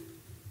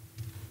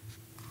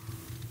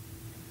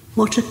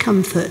 What a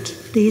comfort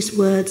these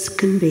words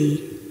can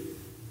be.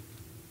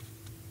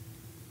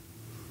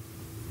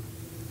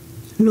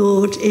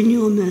 Lord, in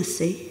your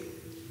mercy,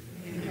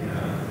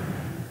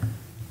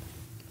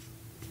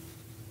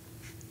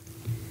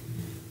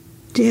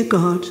 dear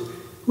God,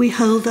 we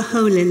hold the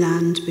Holy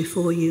Land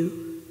before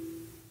you.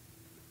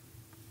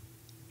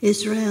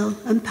 Israel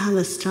and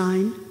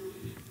Palestine,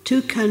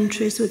 two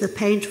countries with a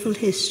painful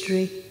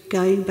history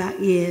going back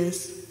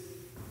years,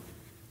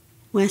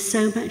 where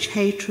so much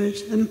hatred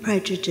and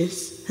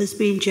prejudice has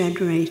been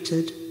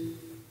generated,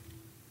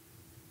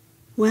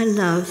 where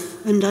love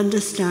and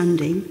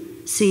understanding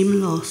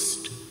seem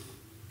lost.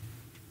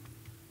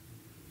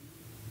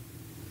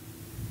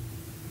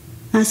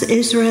 As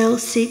Israel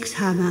seeks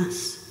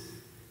Hamas,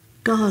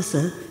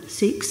 Gaza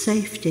seeks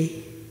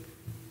safety.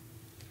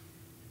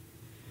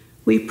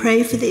 We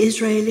pray for the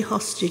Israeli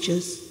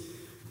hostages,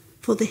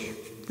 for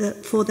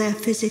their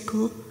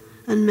physical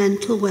and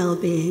mental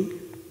well-being,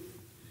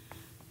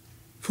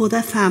 for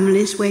their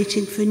families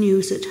waiting for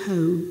news at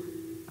home,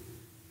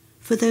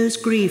 for those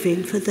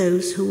grieving for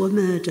those who were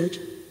murdered.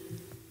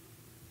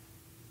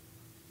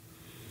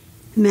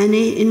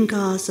 Many in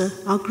Gaza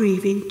are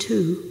grieving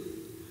too,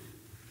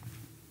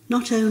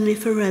 not only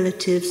for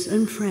relatives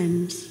and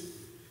friends,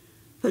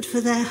 but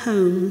for their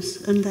homes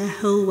and their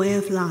whole way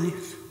of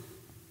life.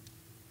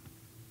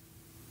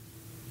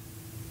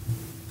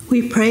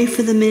 We pray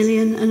for the 1.5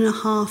 million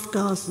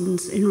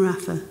Gazans in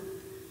Rafah,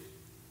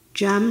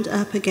 jammed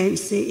up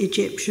against the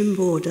Egyptian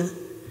border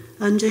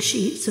under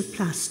sheets of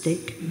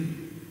plastic,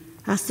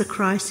 as the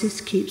crisis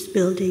keeps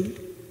building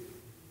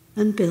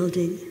and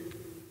building.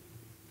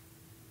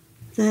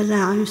 Their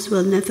lives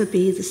will never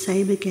be the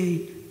same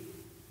again.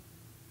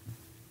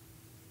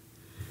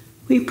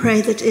 We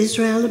pray that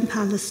Israel and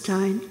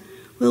Palestine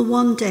will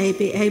one day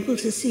be able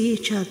to see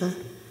each other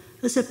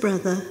as a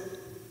brother,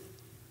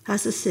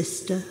 as a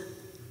sister,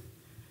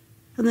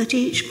 and that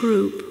each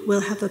group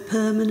will have a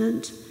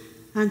permanent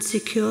and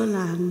secure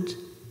land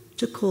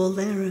to call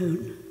their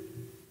own.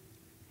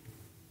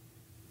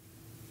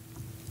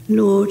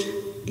 Lord,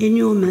 in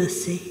your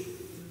mercy,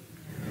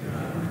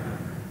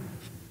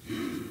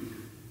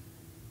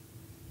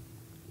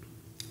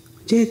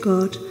 dear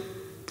God,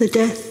 the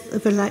death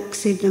of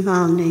Alexei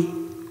Navalny,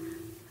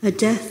 a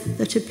death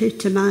that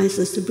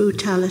epitomizes the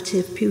brutality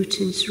of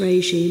Putin's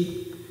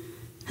regime,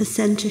 has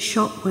sent a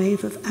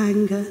shockwave of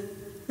anger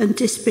and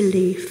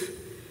disbelief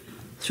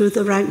through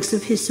the ranks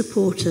of his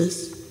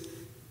supporters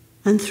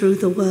and through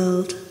the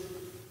world.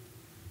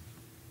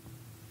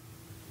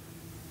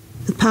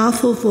 The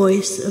powerful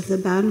voice of the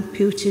man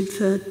Putin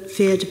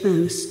feared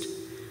most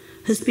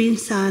has been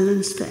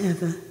silenced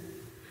forever,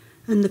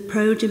 and the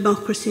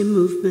pro-democracy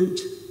movement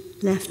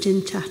left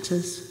in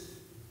tatters.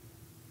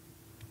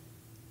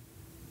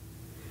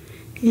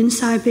 In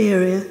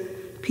Siberia,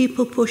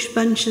 people push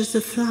bunches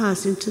of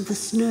flowers into the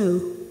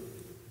snow,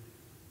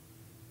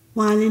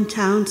 while in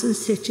towns and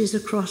cities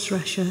across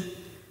Russia,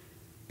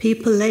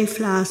 people lay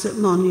flowers at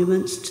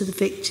monuments to the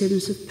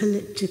victims of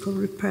political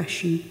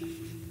repression.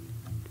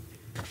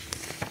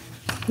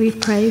 We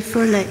pray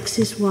for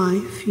Alexei's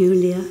wife,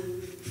 Yulia,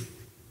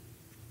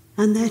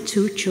 and their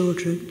 2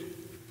 children,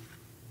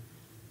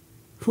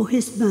 for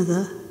his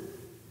mother,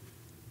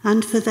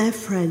 and for their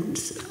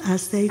friends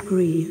as they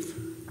grieve.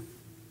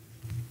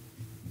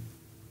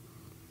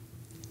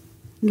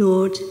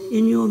 Lord,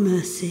 in your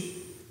mercy.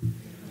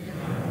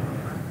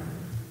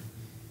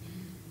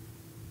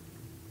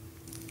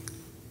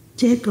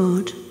 Dear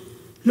God,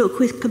 look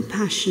with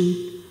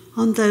compassion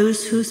on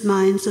those whose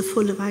minds are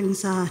full of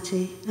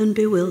anxiety and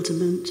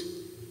bewilderment,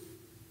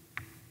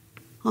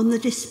 on the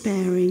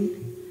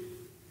despairing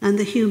and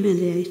the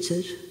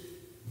humiliated.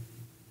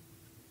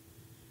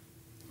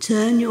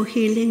 Turn your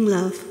healing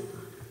love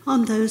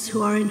on those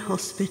who are in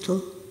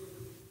hospital,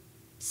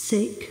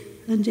 sick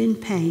and in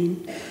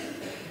pain.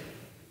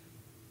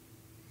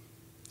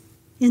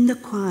 In the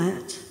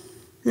quiet,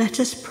 let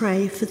us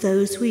pray for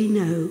those we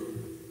know,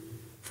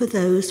 for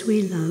those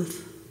we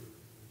love.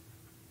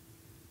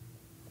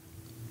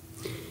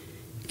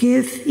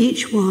 Give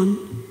each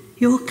one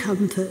your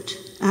comfort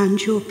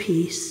and your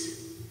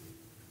peace.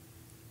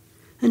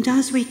 And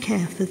as we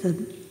care for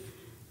them,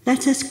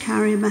 let us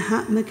carry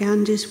Mahatma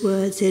Gandhi's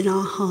words in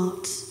our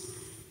hearts,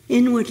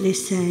 inwardly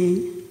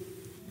saying,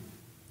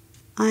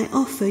 I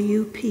offer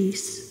you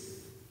peace.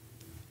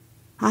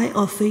 I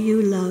offer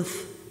you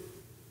love.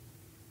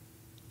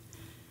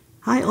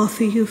 I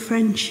offer you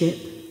friendship.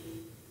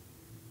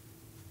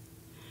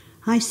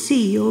 I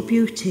see your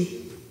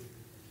beauty.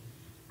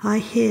 I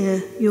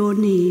hear your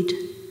need.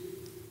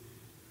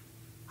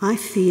 I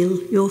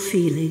feel your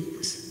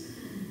feelings.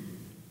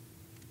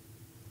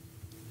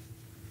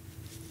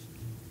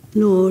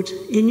 Lord,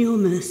 in your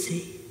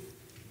mercy,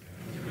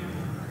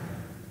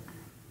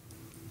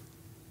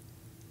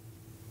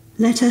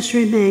 let us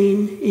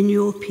remain in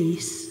your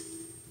peace.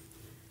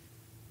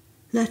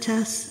 Let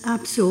us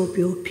absorb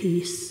your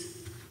peace.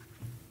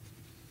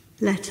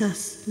 Let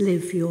us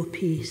live your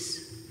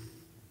peace.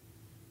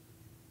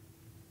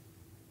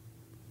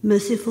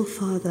 Merciful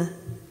Father,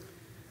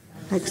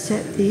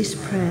 accept these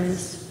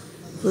prayers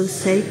for the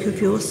sake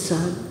of your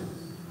Son,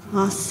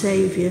 our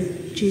Saviour,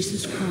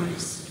 Jesus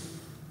Christ.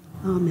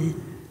 Amen.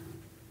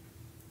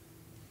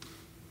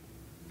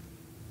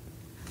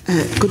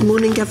 Good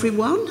morning,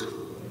 everyone.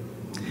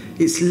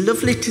 It's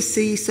lovely to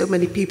see so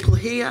many people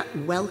here.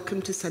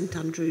 Welcome to St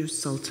Andrew's,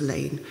 Psalter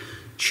Lane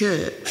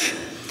Church.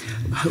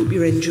 I hope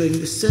you're enjoying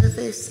the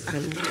service,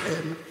 and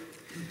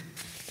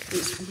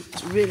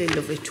it's really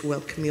lovely to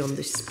welcome you on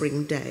this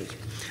spring day.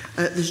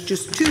 There's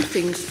just 2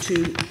 things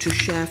to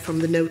share from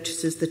the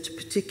notices that are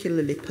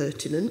particularly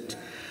pertinent.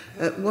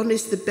 One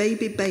is the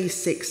Baby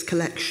Basics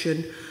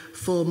collection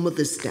for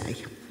Mother's Day.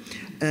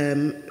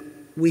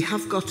 We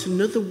have got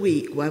another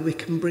week where we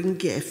can bring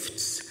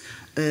gifts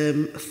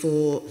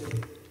for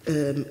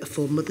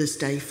Mother's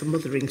Day, for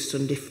Mothering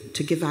Sunday,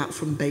 to give out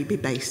from Baby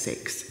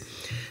Basics.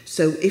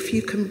 So if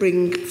you can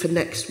bring for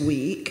next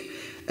week,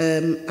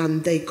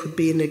 and they could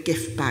be in a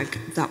gift bag,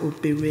 that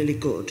would be really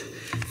good.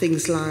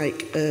 Things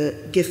like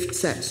gift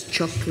sets,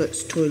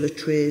 chocolates,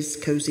 toiletries,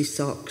 cosy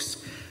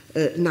socks,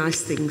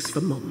 nice things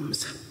for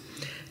mums.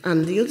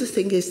 And the other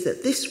thing is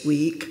that this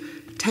week,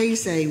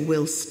 Taizé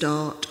will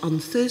start on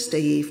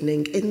Thursday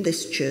evening in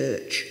this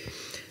church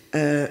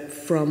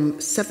from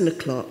 7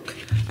 o'clock,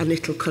 and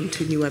it'll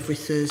continue every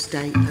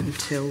Thursday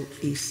until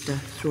Easter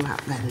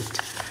throughout Lent.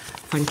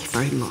 Thank you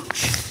very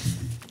much.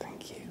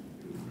 Thank you.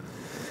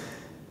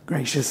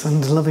 Gracious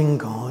and loving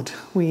God,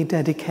 we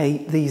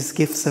dedicate these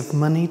gifts of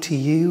money to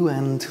you,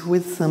 and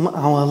with them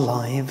our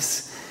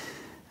lives,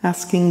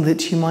 asking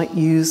that you might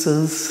use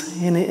us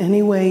in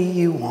any way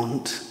you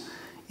want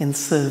in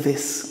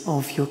service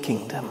of your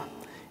kingdom.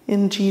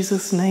 In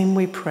Jesus' name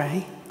we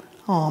pray.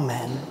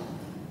 Amen.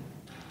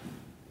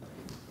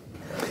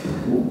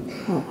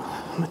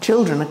 Oh, my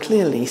children are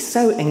clearly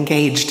so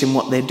engaged in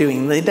what they're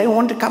doing, they don't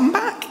want to come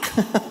back.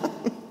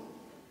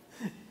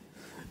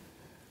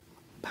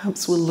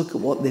 Perhaps we'll look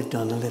at what they've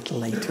done a little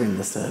later in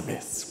the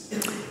service.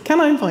 Can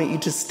I invite you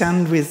to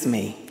stand with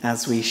me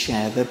as we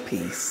share the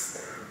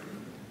peace?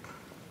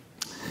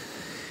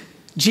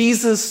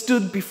 Jesus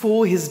stood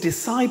before his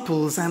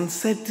disciples and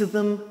said to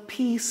them,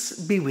 "Peace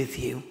be with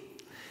you.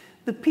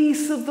 The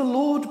peace of the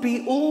Lord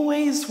be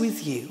always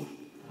with you."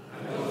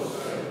 And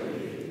also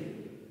with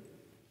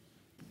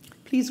you.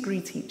 Please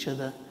greet each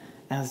other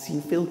as you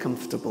feel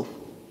comfortable.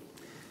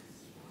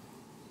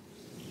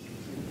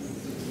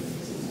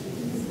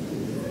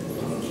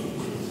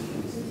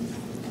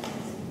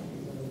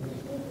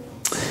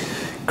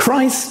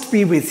 Christ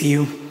be with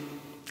you.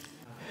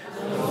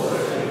 And also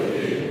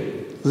with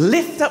you.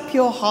 Lift up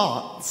your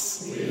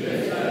hearts. We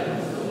lift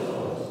up the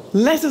Lord.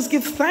 Let us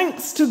give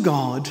thanks to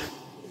God.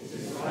 It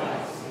is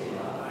right to give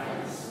our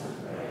thanks and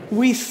praise.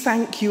 We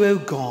thank you, O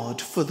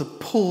God, for the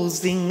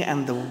pausing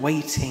and the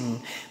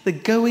waiting, the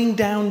going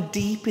down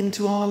deep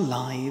into our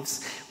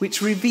lives,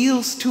 which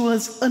reveals to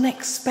us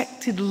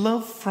unexpected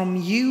love from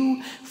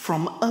you,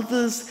 from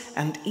others,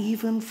 and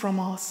even from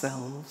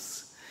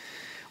ourselves.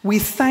 We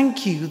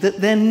thank you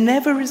that there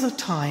never is a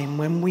time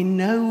when we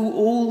know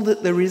all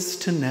that there is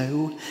to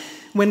know,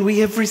 when we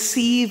have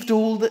received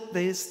all that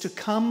there is to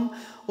come,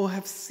 or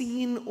have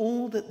seen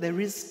all that there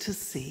is to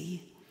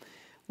see.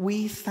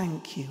 We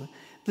thank you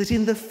that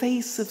in the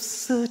face of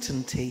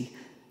certainty,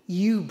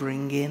 you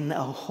bring in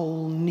a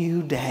whole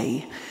new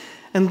day,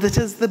 and that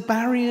as the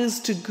barriers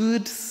to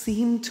good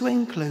seem to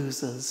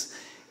enclose us,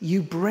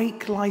 you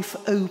break life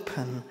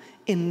open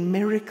in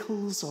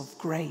miracles of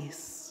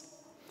grace.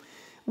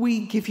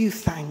 We give you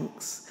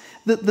thanks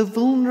that the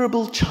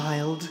vulnerable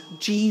child,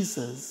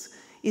 Jesus,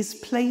 is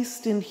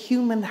placed in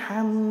human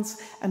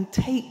hands and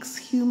takes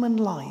human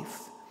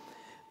life,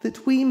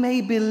 that we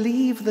may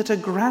believe that a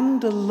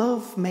grander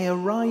love may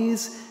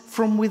arise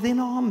from within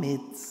our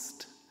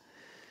midst.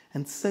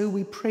 And so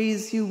we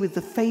praise you with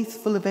the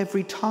faithful of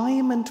every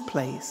time and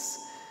place,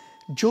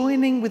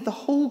 joining with the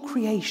whole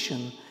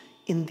creation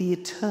in the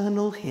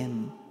eternal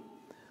hymn.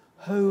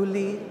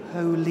 Holy,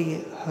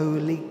 holy,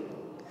 holy,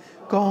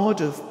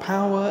 God of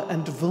power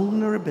and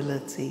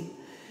vulnerability,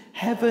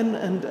 heaven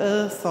and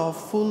earth are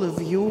full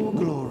of your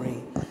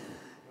glory.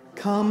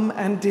 Come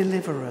and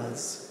deliver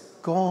us,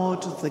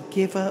 God, the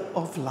giver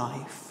of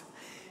life.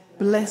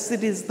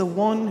 Blessed is the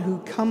one who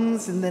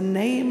comes in the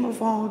name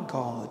of our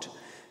God.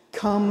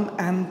 Come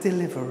and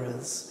deliver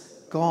us,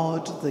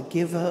 God, the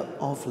giver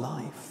of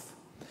life.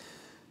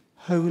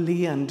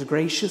 Holy and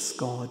gracious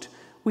God,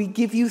 we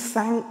give you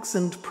thanks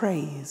and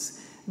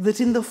praise that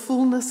in the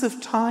fullness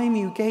of time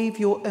you gave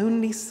your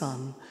only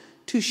Son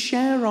to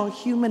share our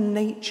human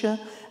nature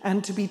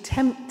and to be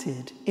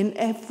tempted in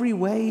every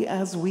way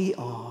as we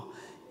are,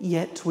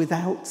 yet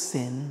without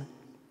sin.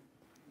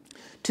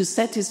 To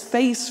set his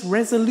face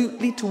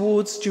resolutely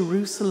towards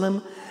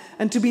Jerusalem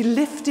and to be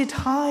lifted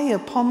high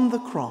upon the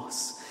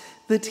cross,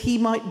 that he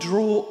might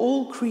draw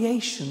all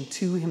creation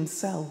to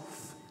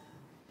himself.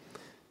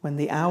 When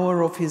the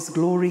hour of his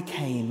glory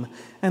came,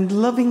 and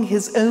loving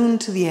his own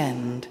to the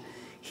end,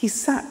 he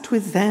sat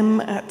with them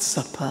at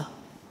supper.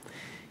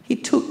 He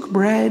took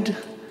bread,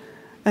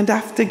 and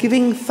after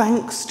giving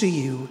thanks to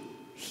you,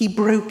 he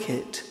broke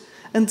it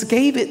and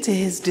gave it to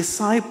his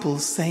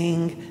disciples,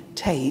 saying,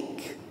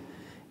 "Take,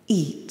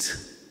 eat.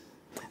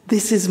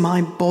 This is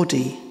my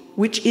body,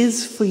 which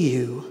is for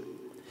you.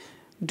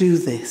 Do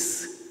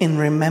this in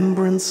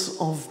remembrance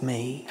of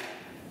me."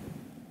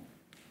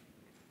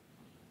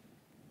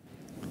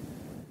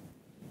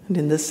 And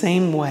in the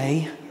same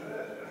way,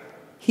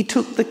 he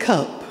took the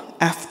cup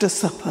after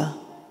supper,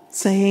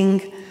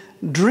 saying,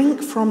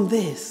 "Drink from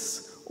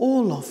this,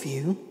 all of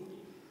you.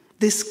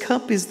 This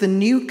cup is the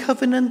new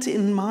covenant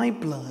in my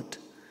blood.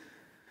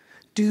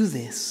 Do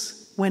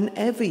this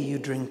whenever you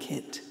drink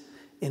it,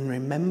 in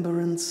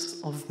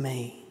remembrance of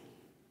me."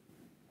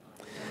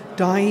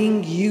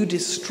 Dying, you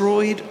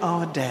destroyed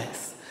our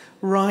death.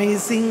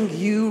 Rising,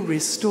 you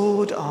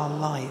restored our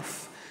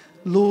life.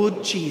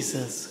 Lord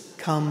Jesus,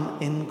 come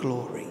in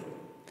glory.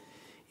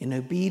 In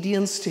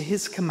obedience to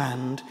his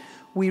command,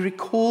 we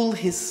recall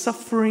his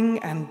suffering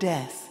and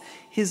death,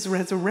 his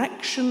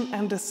resurrection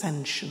and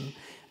ascension,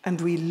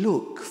 and we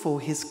look for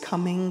his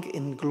coming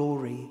in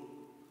glory.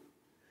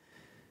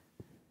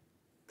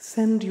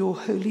 Send your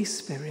Holy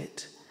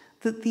Spirit,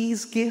 that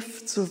these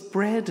gifts of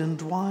bread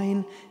and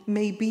wine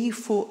may be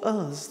for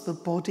us the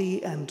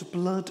body and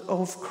blood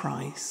of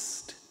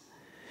Christ.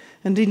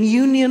 And in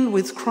union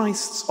with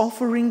Christ's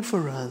offering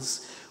for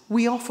us,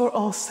 we offer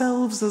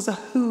ourselves as a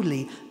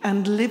holy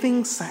and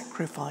living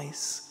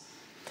sacrifice.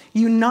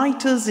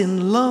 Unite us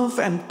in love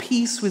and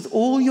peace with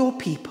all your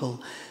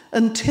people,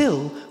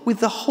 until, with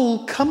the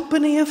whole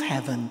company of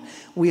heaven,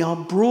 we are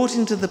brought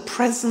into the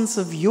presence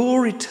of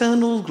your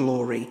eternal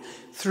glory,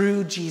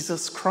 through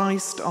Jesus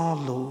Christ our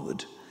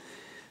Lord.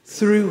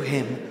 Through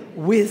him,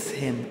 with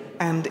him,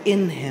 and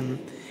in him,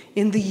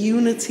 in the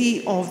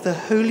unity of the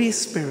Holy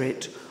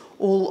Spirit,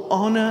 all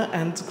honor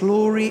and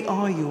glory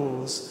are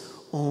yours,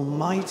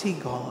 Almighty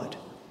God,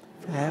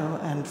 now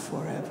and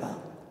forever.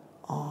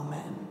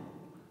 Amen.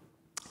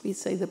 We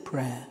say the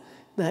prayer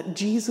that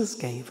Jesus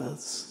gave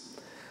us.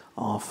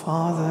 Our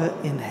Father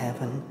in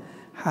heaven,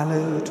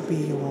 hallowed be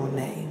your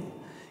name.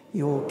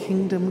 Your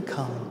kingdom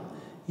come,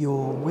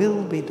 your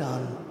will be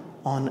done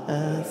on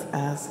earth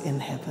as in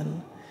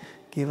heaven.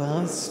 Give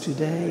us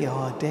today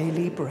our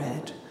daily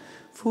bread.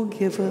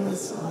 Forgive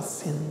us our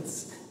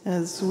sins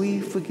as we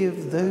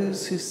forgive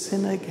those who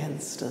sin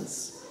against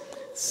us.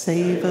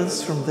 Save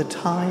us from the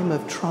time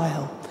of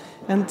trial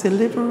and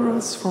deliver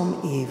us from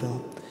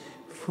evil.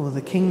 For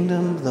the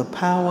kingdom, the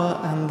power,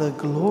 and the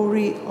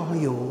glory are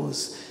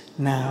yours,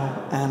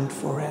 now and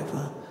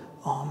forever.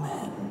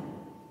 Amen.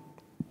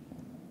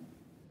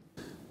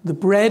 The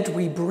bread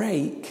we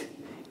break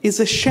is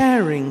a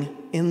sharing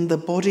in the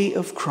body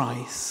of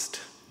Christ.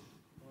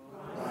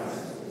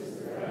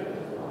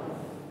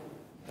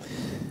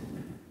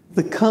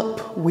 The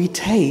cup we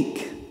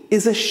take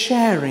is a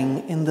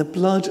sharing in the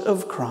blood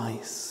of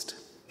Christ.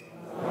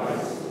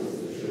 Christ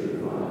is the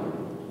true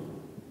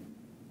wine.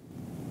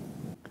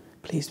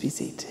 Please be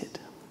seated.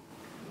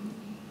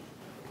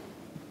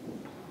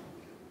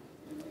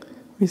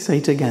 We say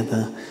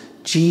together,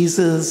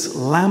 Jesus,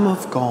 Lamb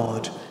of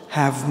God,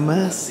 have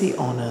mercy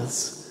on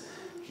us.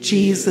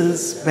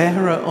 Jesus,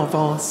 bearer of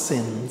our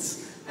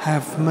sins,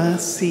 have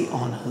mercy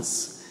on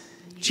us.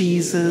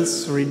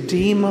 Jesus,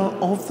 Redeemer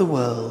of the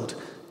world,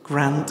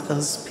 grant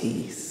us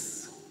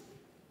peace.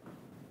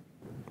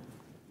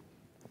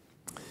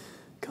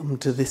 Come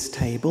to this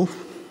table.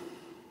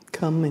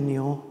 Come in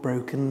your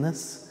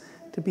brokenness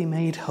to be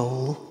made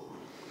whole.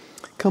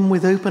 Come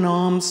with open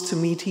arms to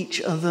meet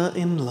each other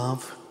in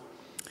love.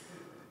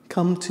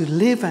 Come to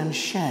live and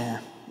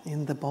share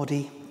in the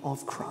body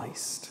of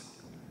Christ.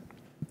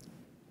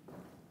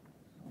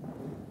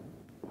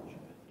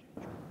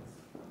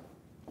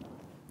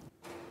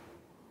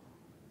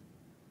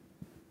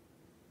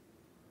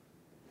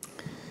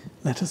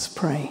 Let us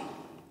pray.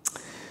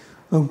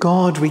 O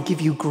God, we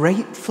give you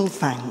grateful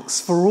thanks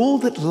for all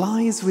that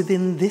lies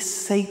within this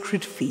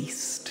sacred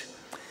feast.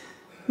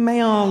 May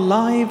our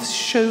lives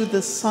show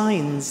the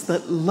signs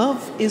that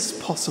love is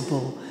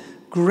possible,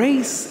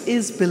 grace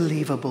is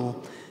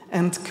believable,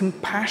 and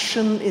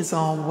compassion is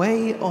our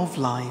way of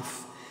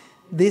life.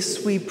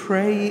 This we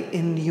pray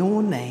in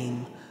your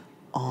name.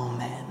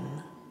 Amen.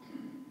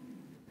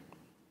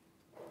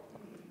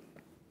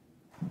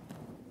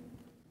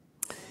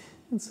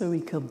 And so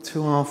we come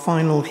to our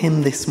final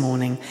hymn this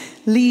morning.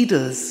 Lead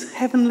us,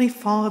 Heavenly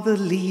Father,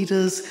 lead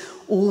us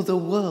o'er the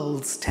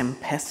world's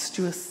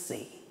tempestuous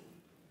sea.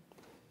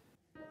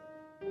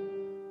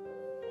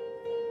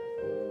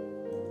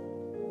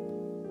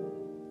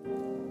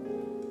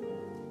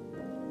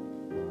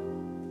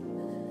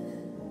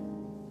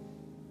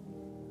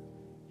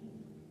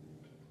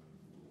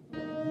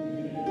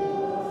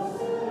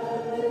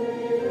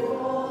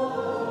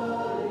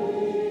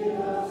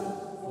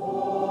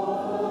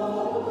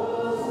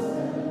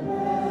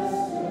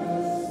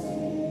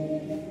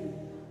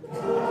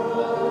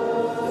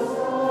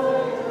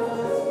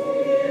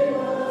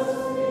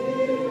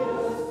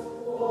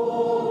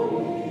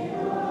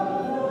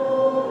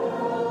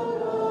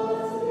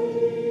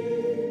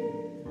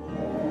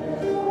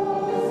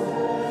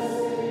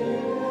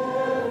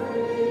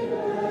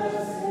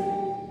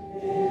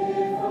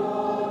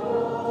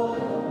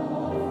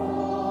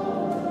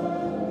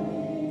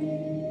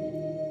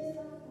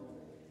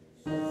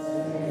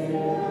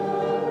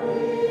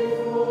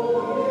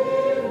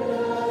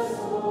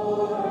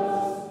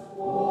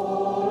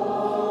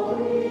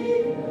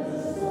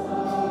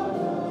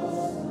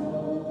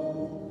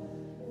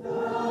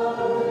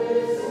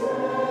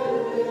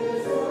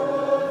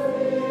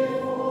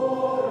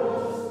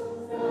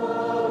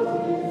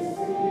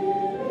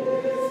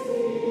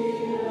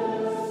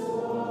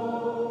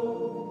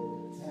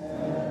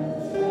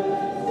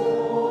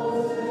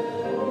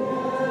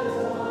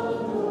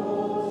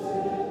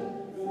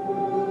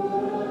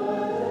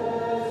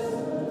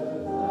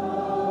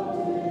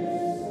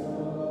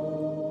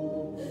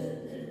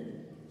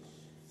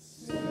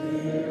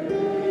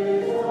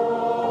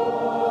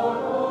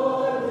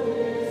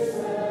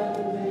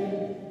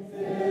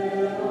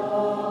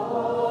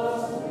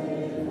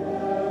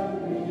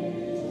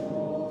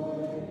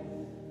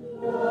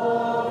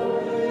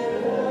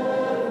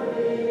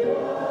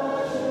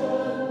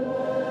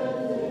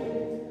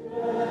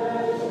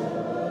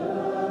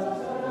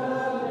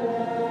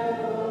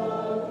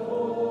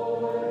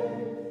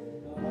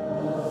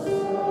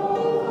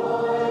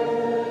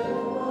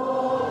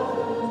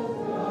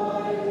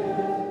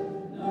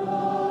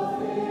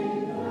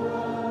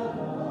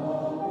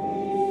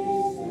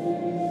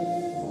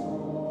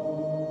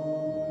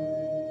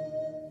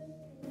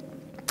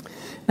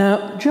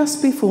 Now,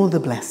 just before the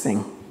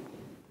blessing,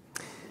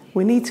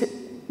 we need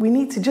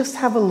to just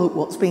have a look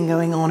what's been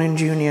going on in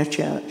junior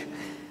church.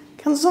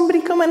 Can somebody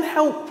come and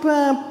help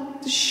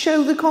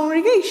show the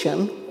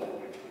congregation?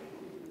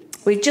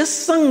 We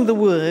just sung the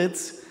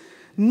words,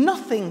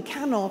 "Nothing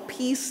can our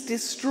peace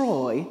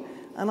destroy,"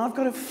 and I've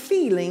got a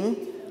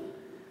feeling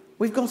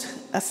we've got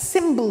a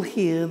symbol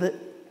here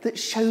that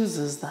shows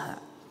us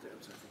that.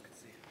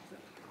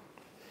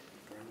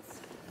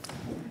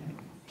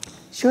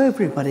 Show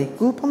everybody.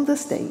 Go up on the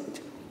stage.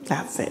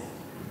 That's it.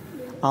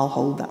 I'll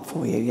hold that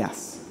for you,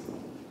 yes.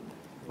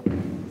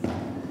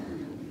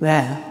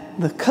 There,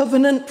 the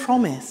covenant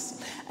promise.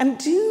 And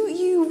do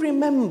you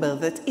remember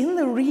that in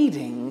the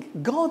reading,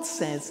 God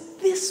says,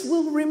 "This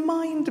will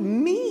remind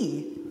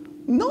me,"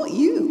 not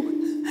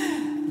you.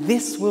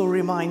 "This will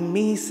remind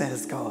me,"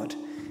 says God,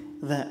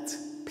 "that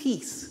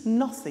peace,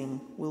 nothing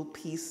will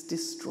peace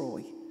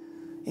destroy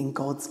in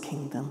God's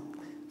kingdom."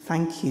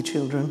 Thank you,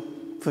 children,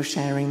 for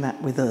sharing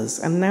that with us.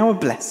 And now a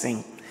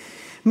blessing.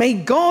 May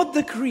God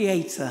the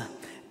Creator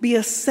be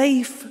a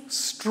safe,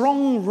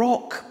 strong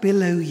rock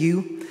below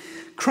you.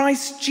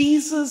 Christ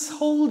Jesus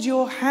hold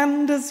your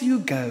hand as you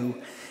go,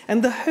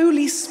 and the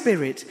Holy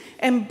Spirit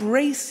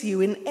embrace you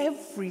in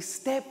every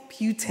step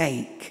you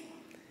take.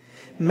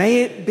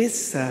 May it be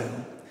so.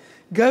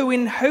 Go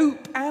in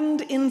hope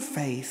and in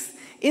faith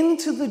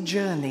into the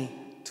journey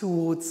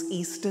towards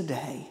Easter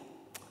Day.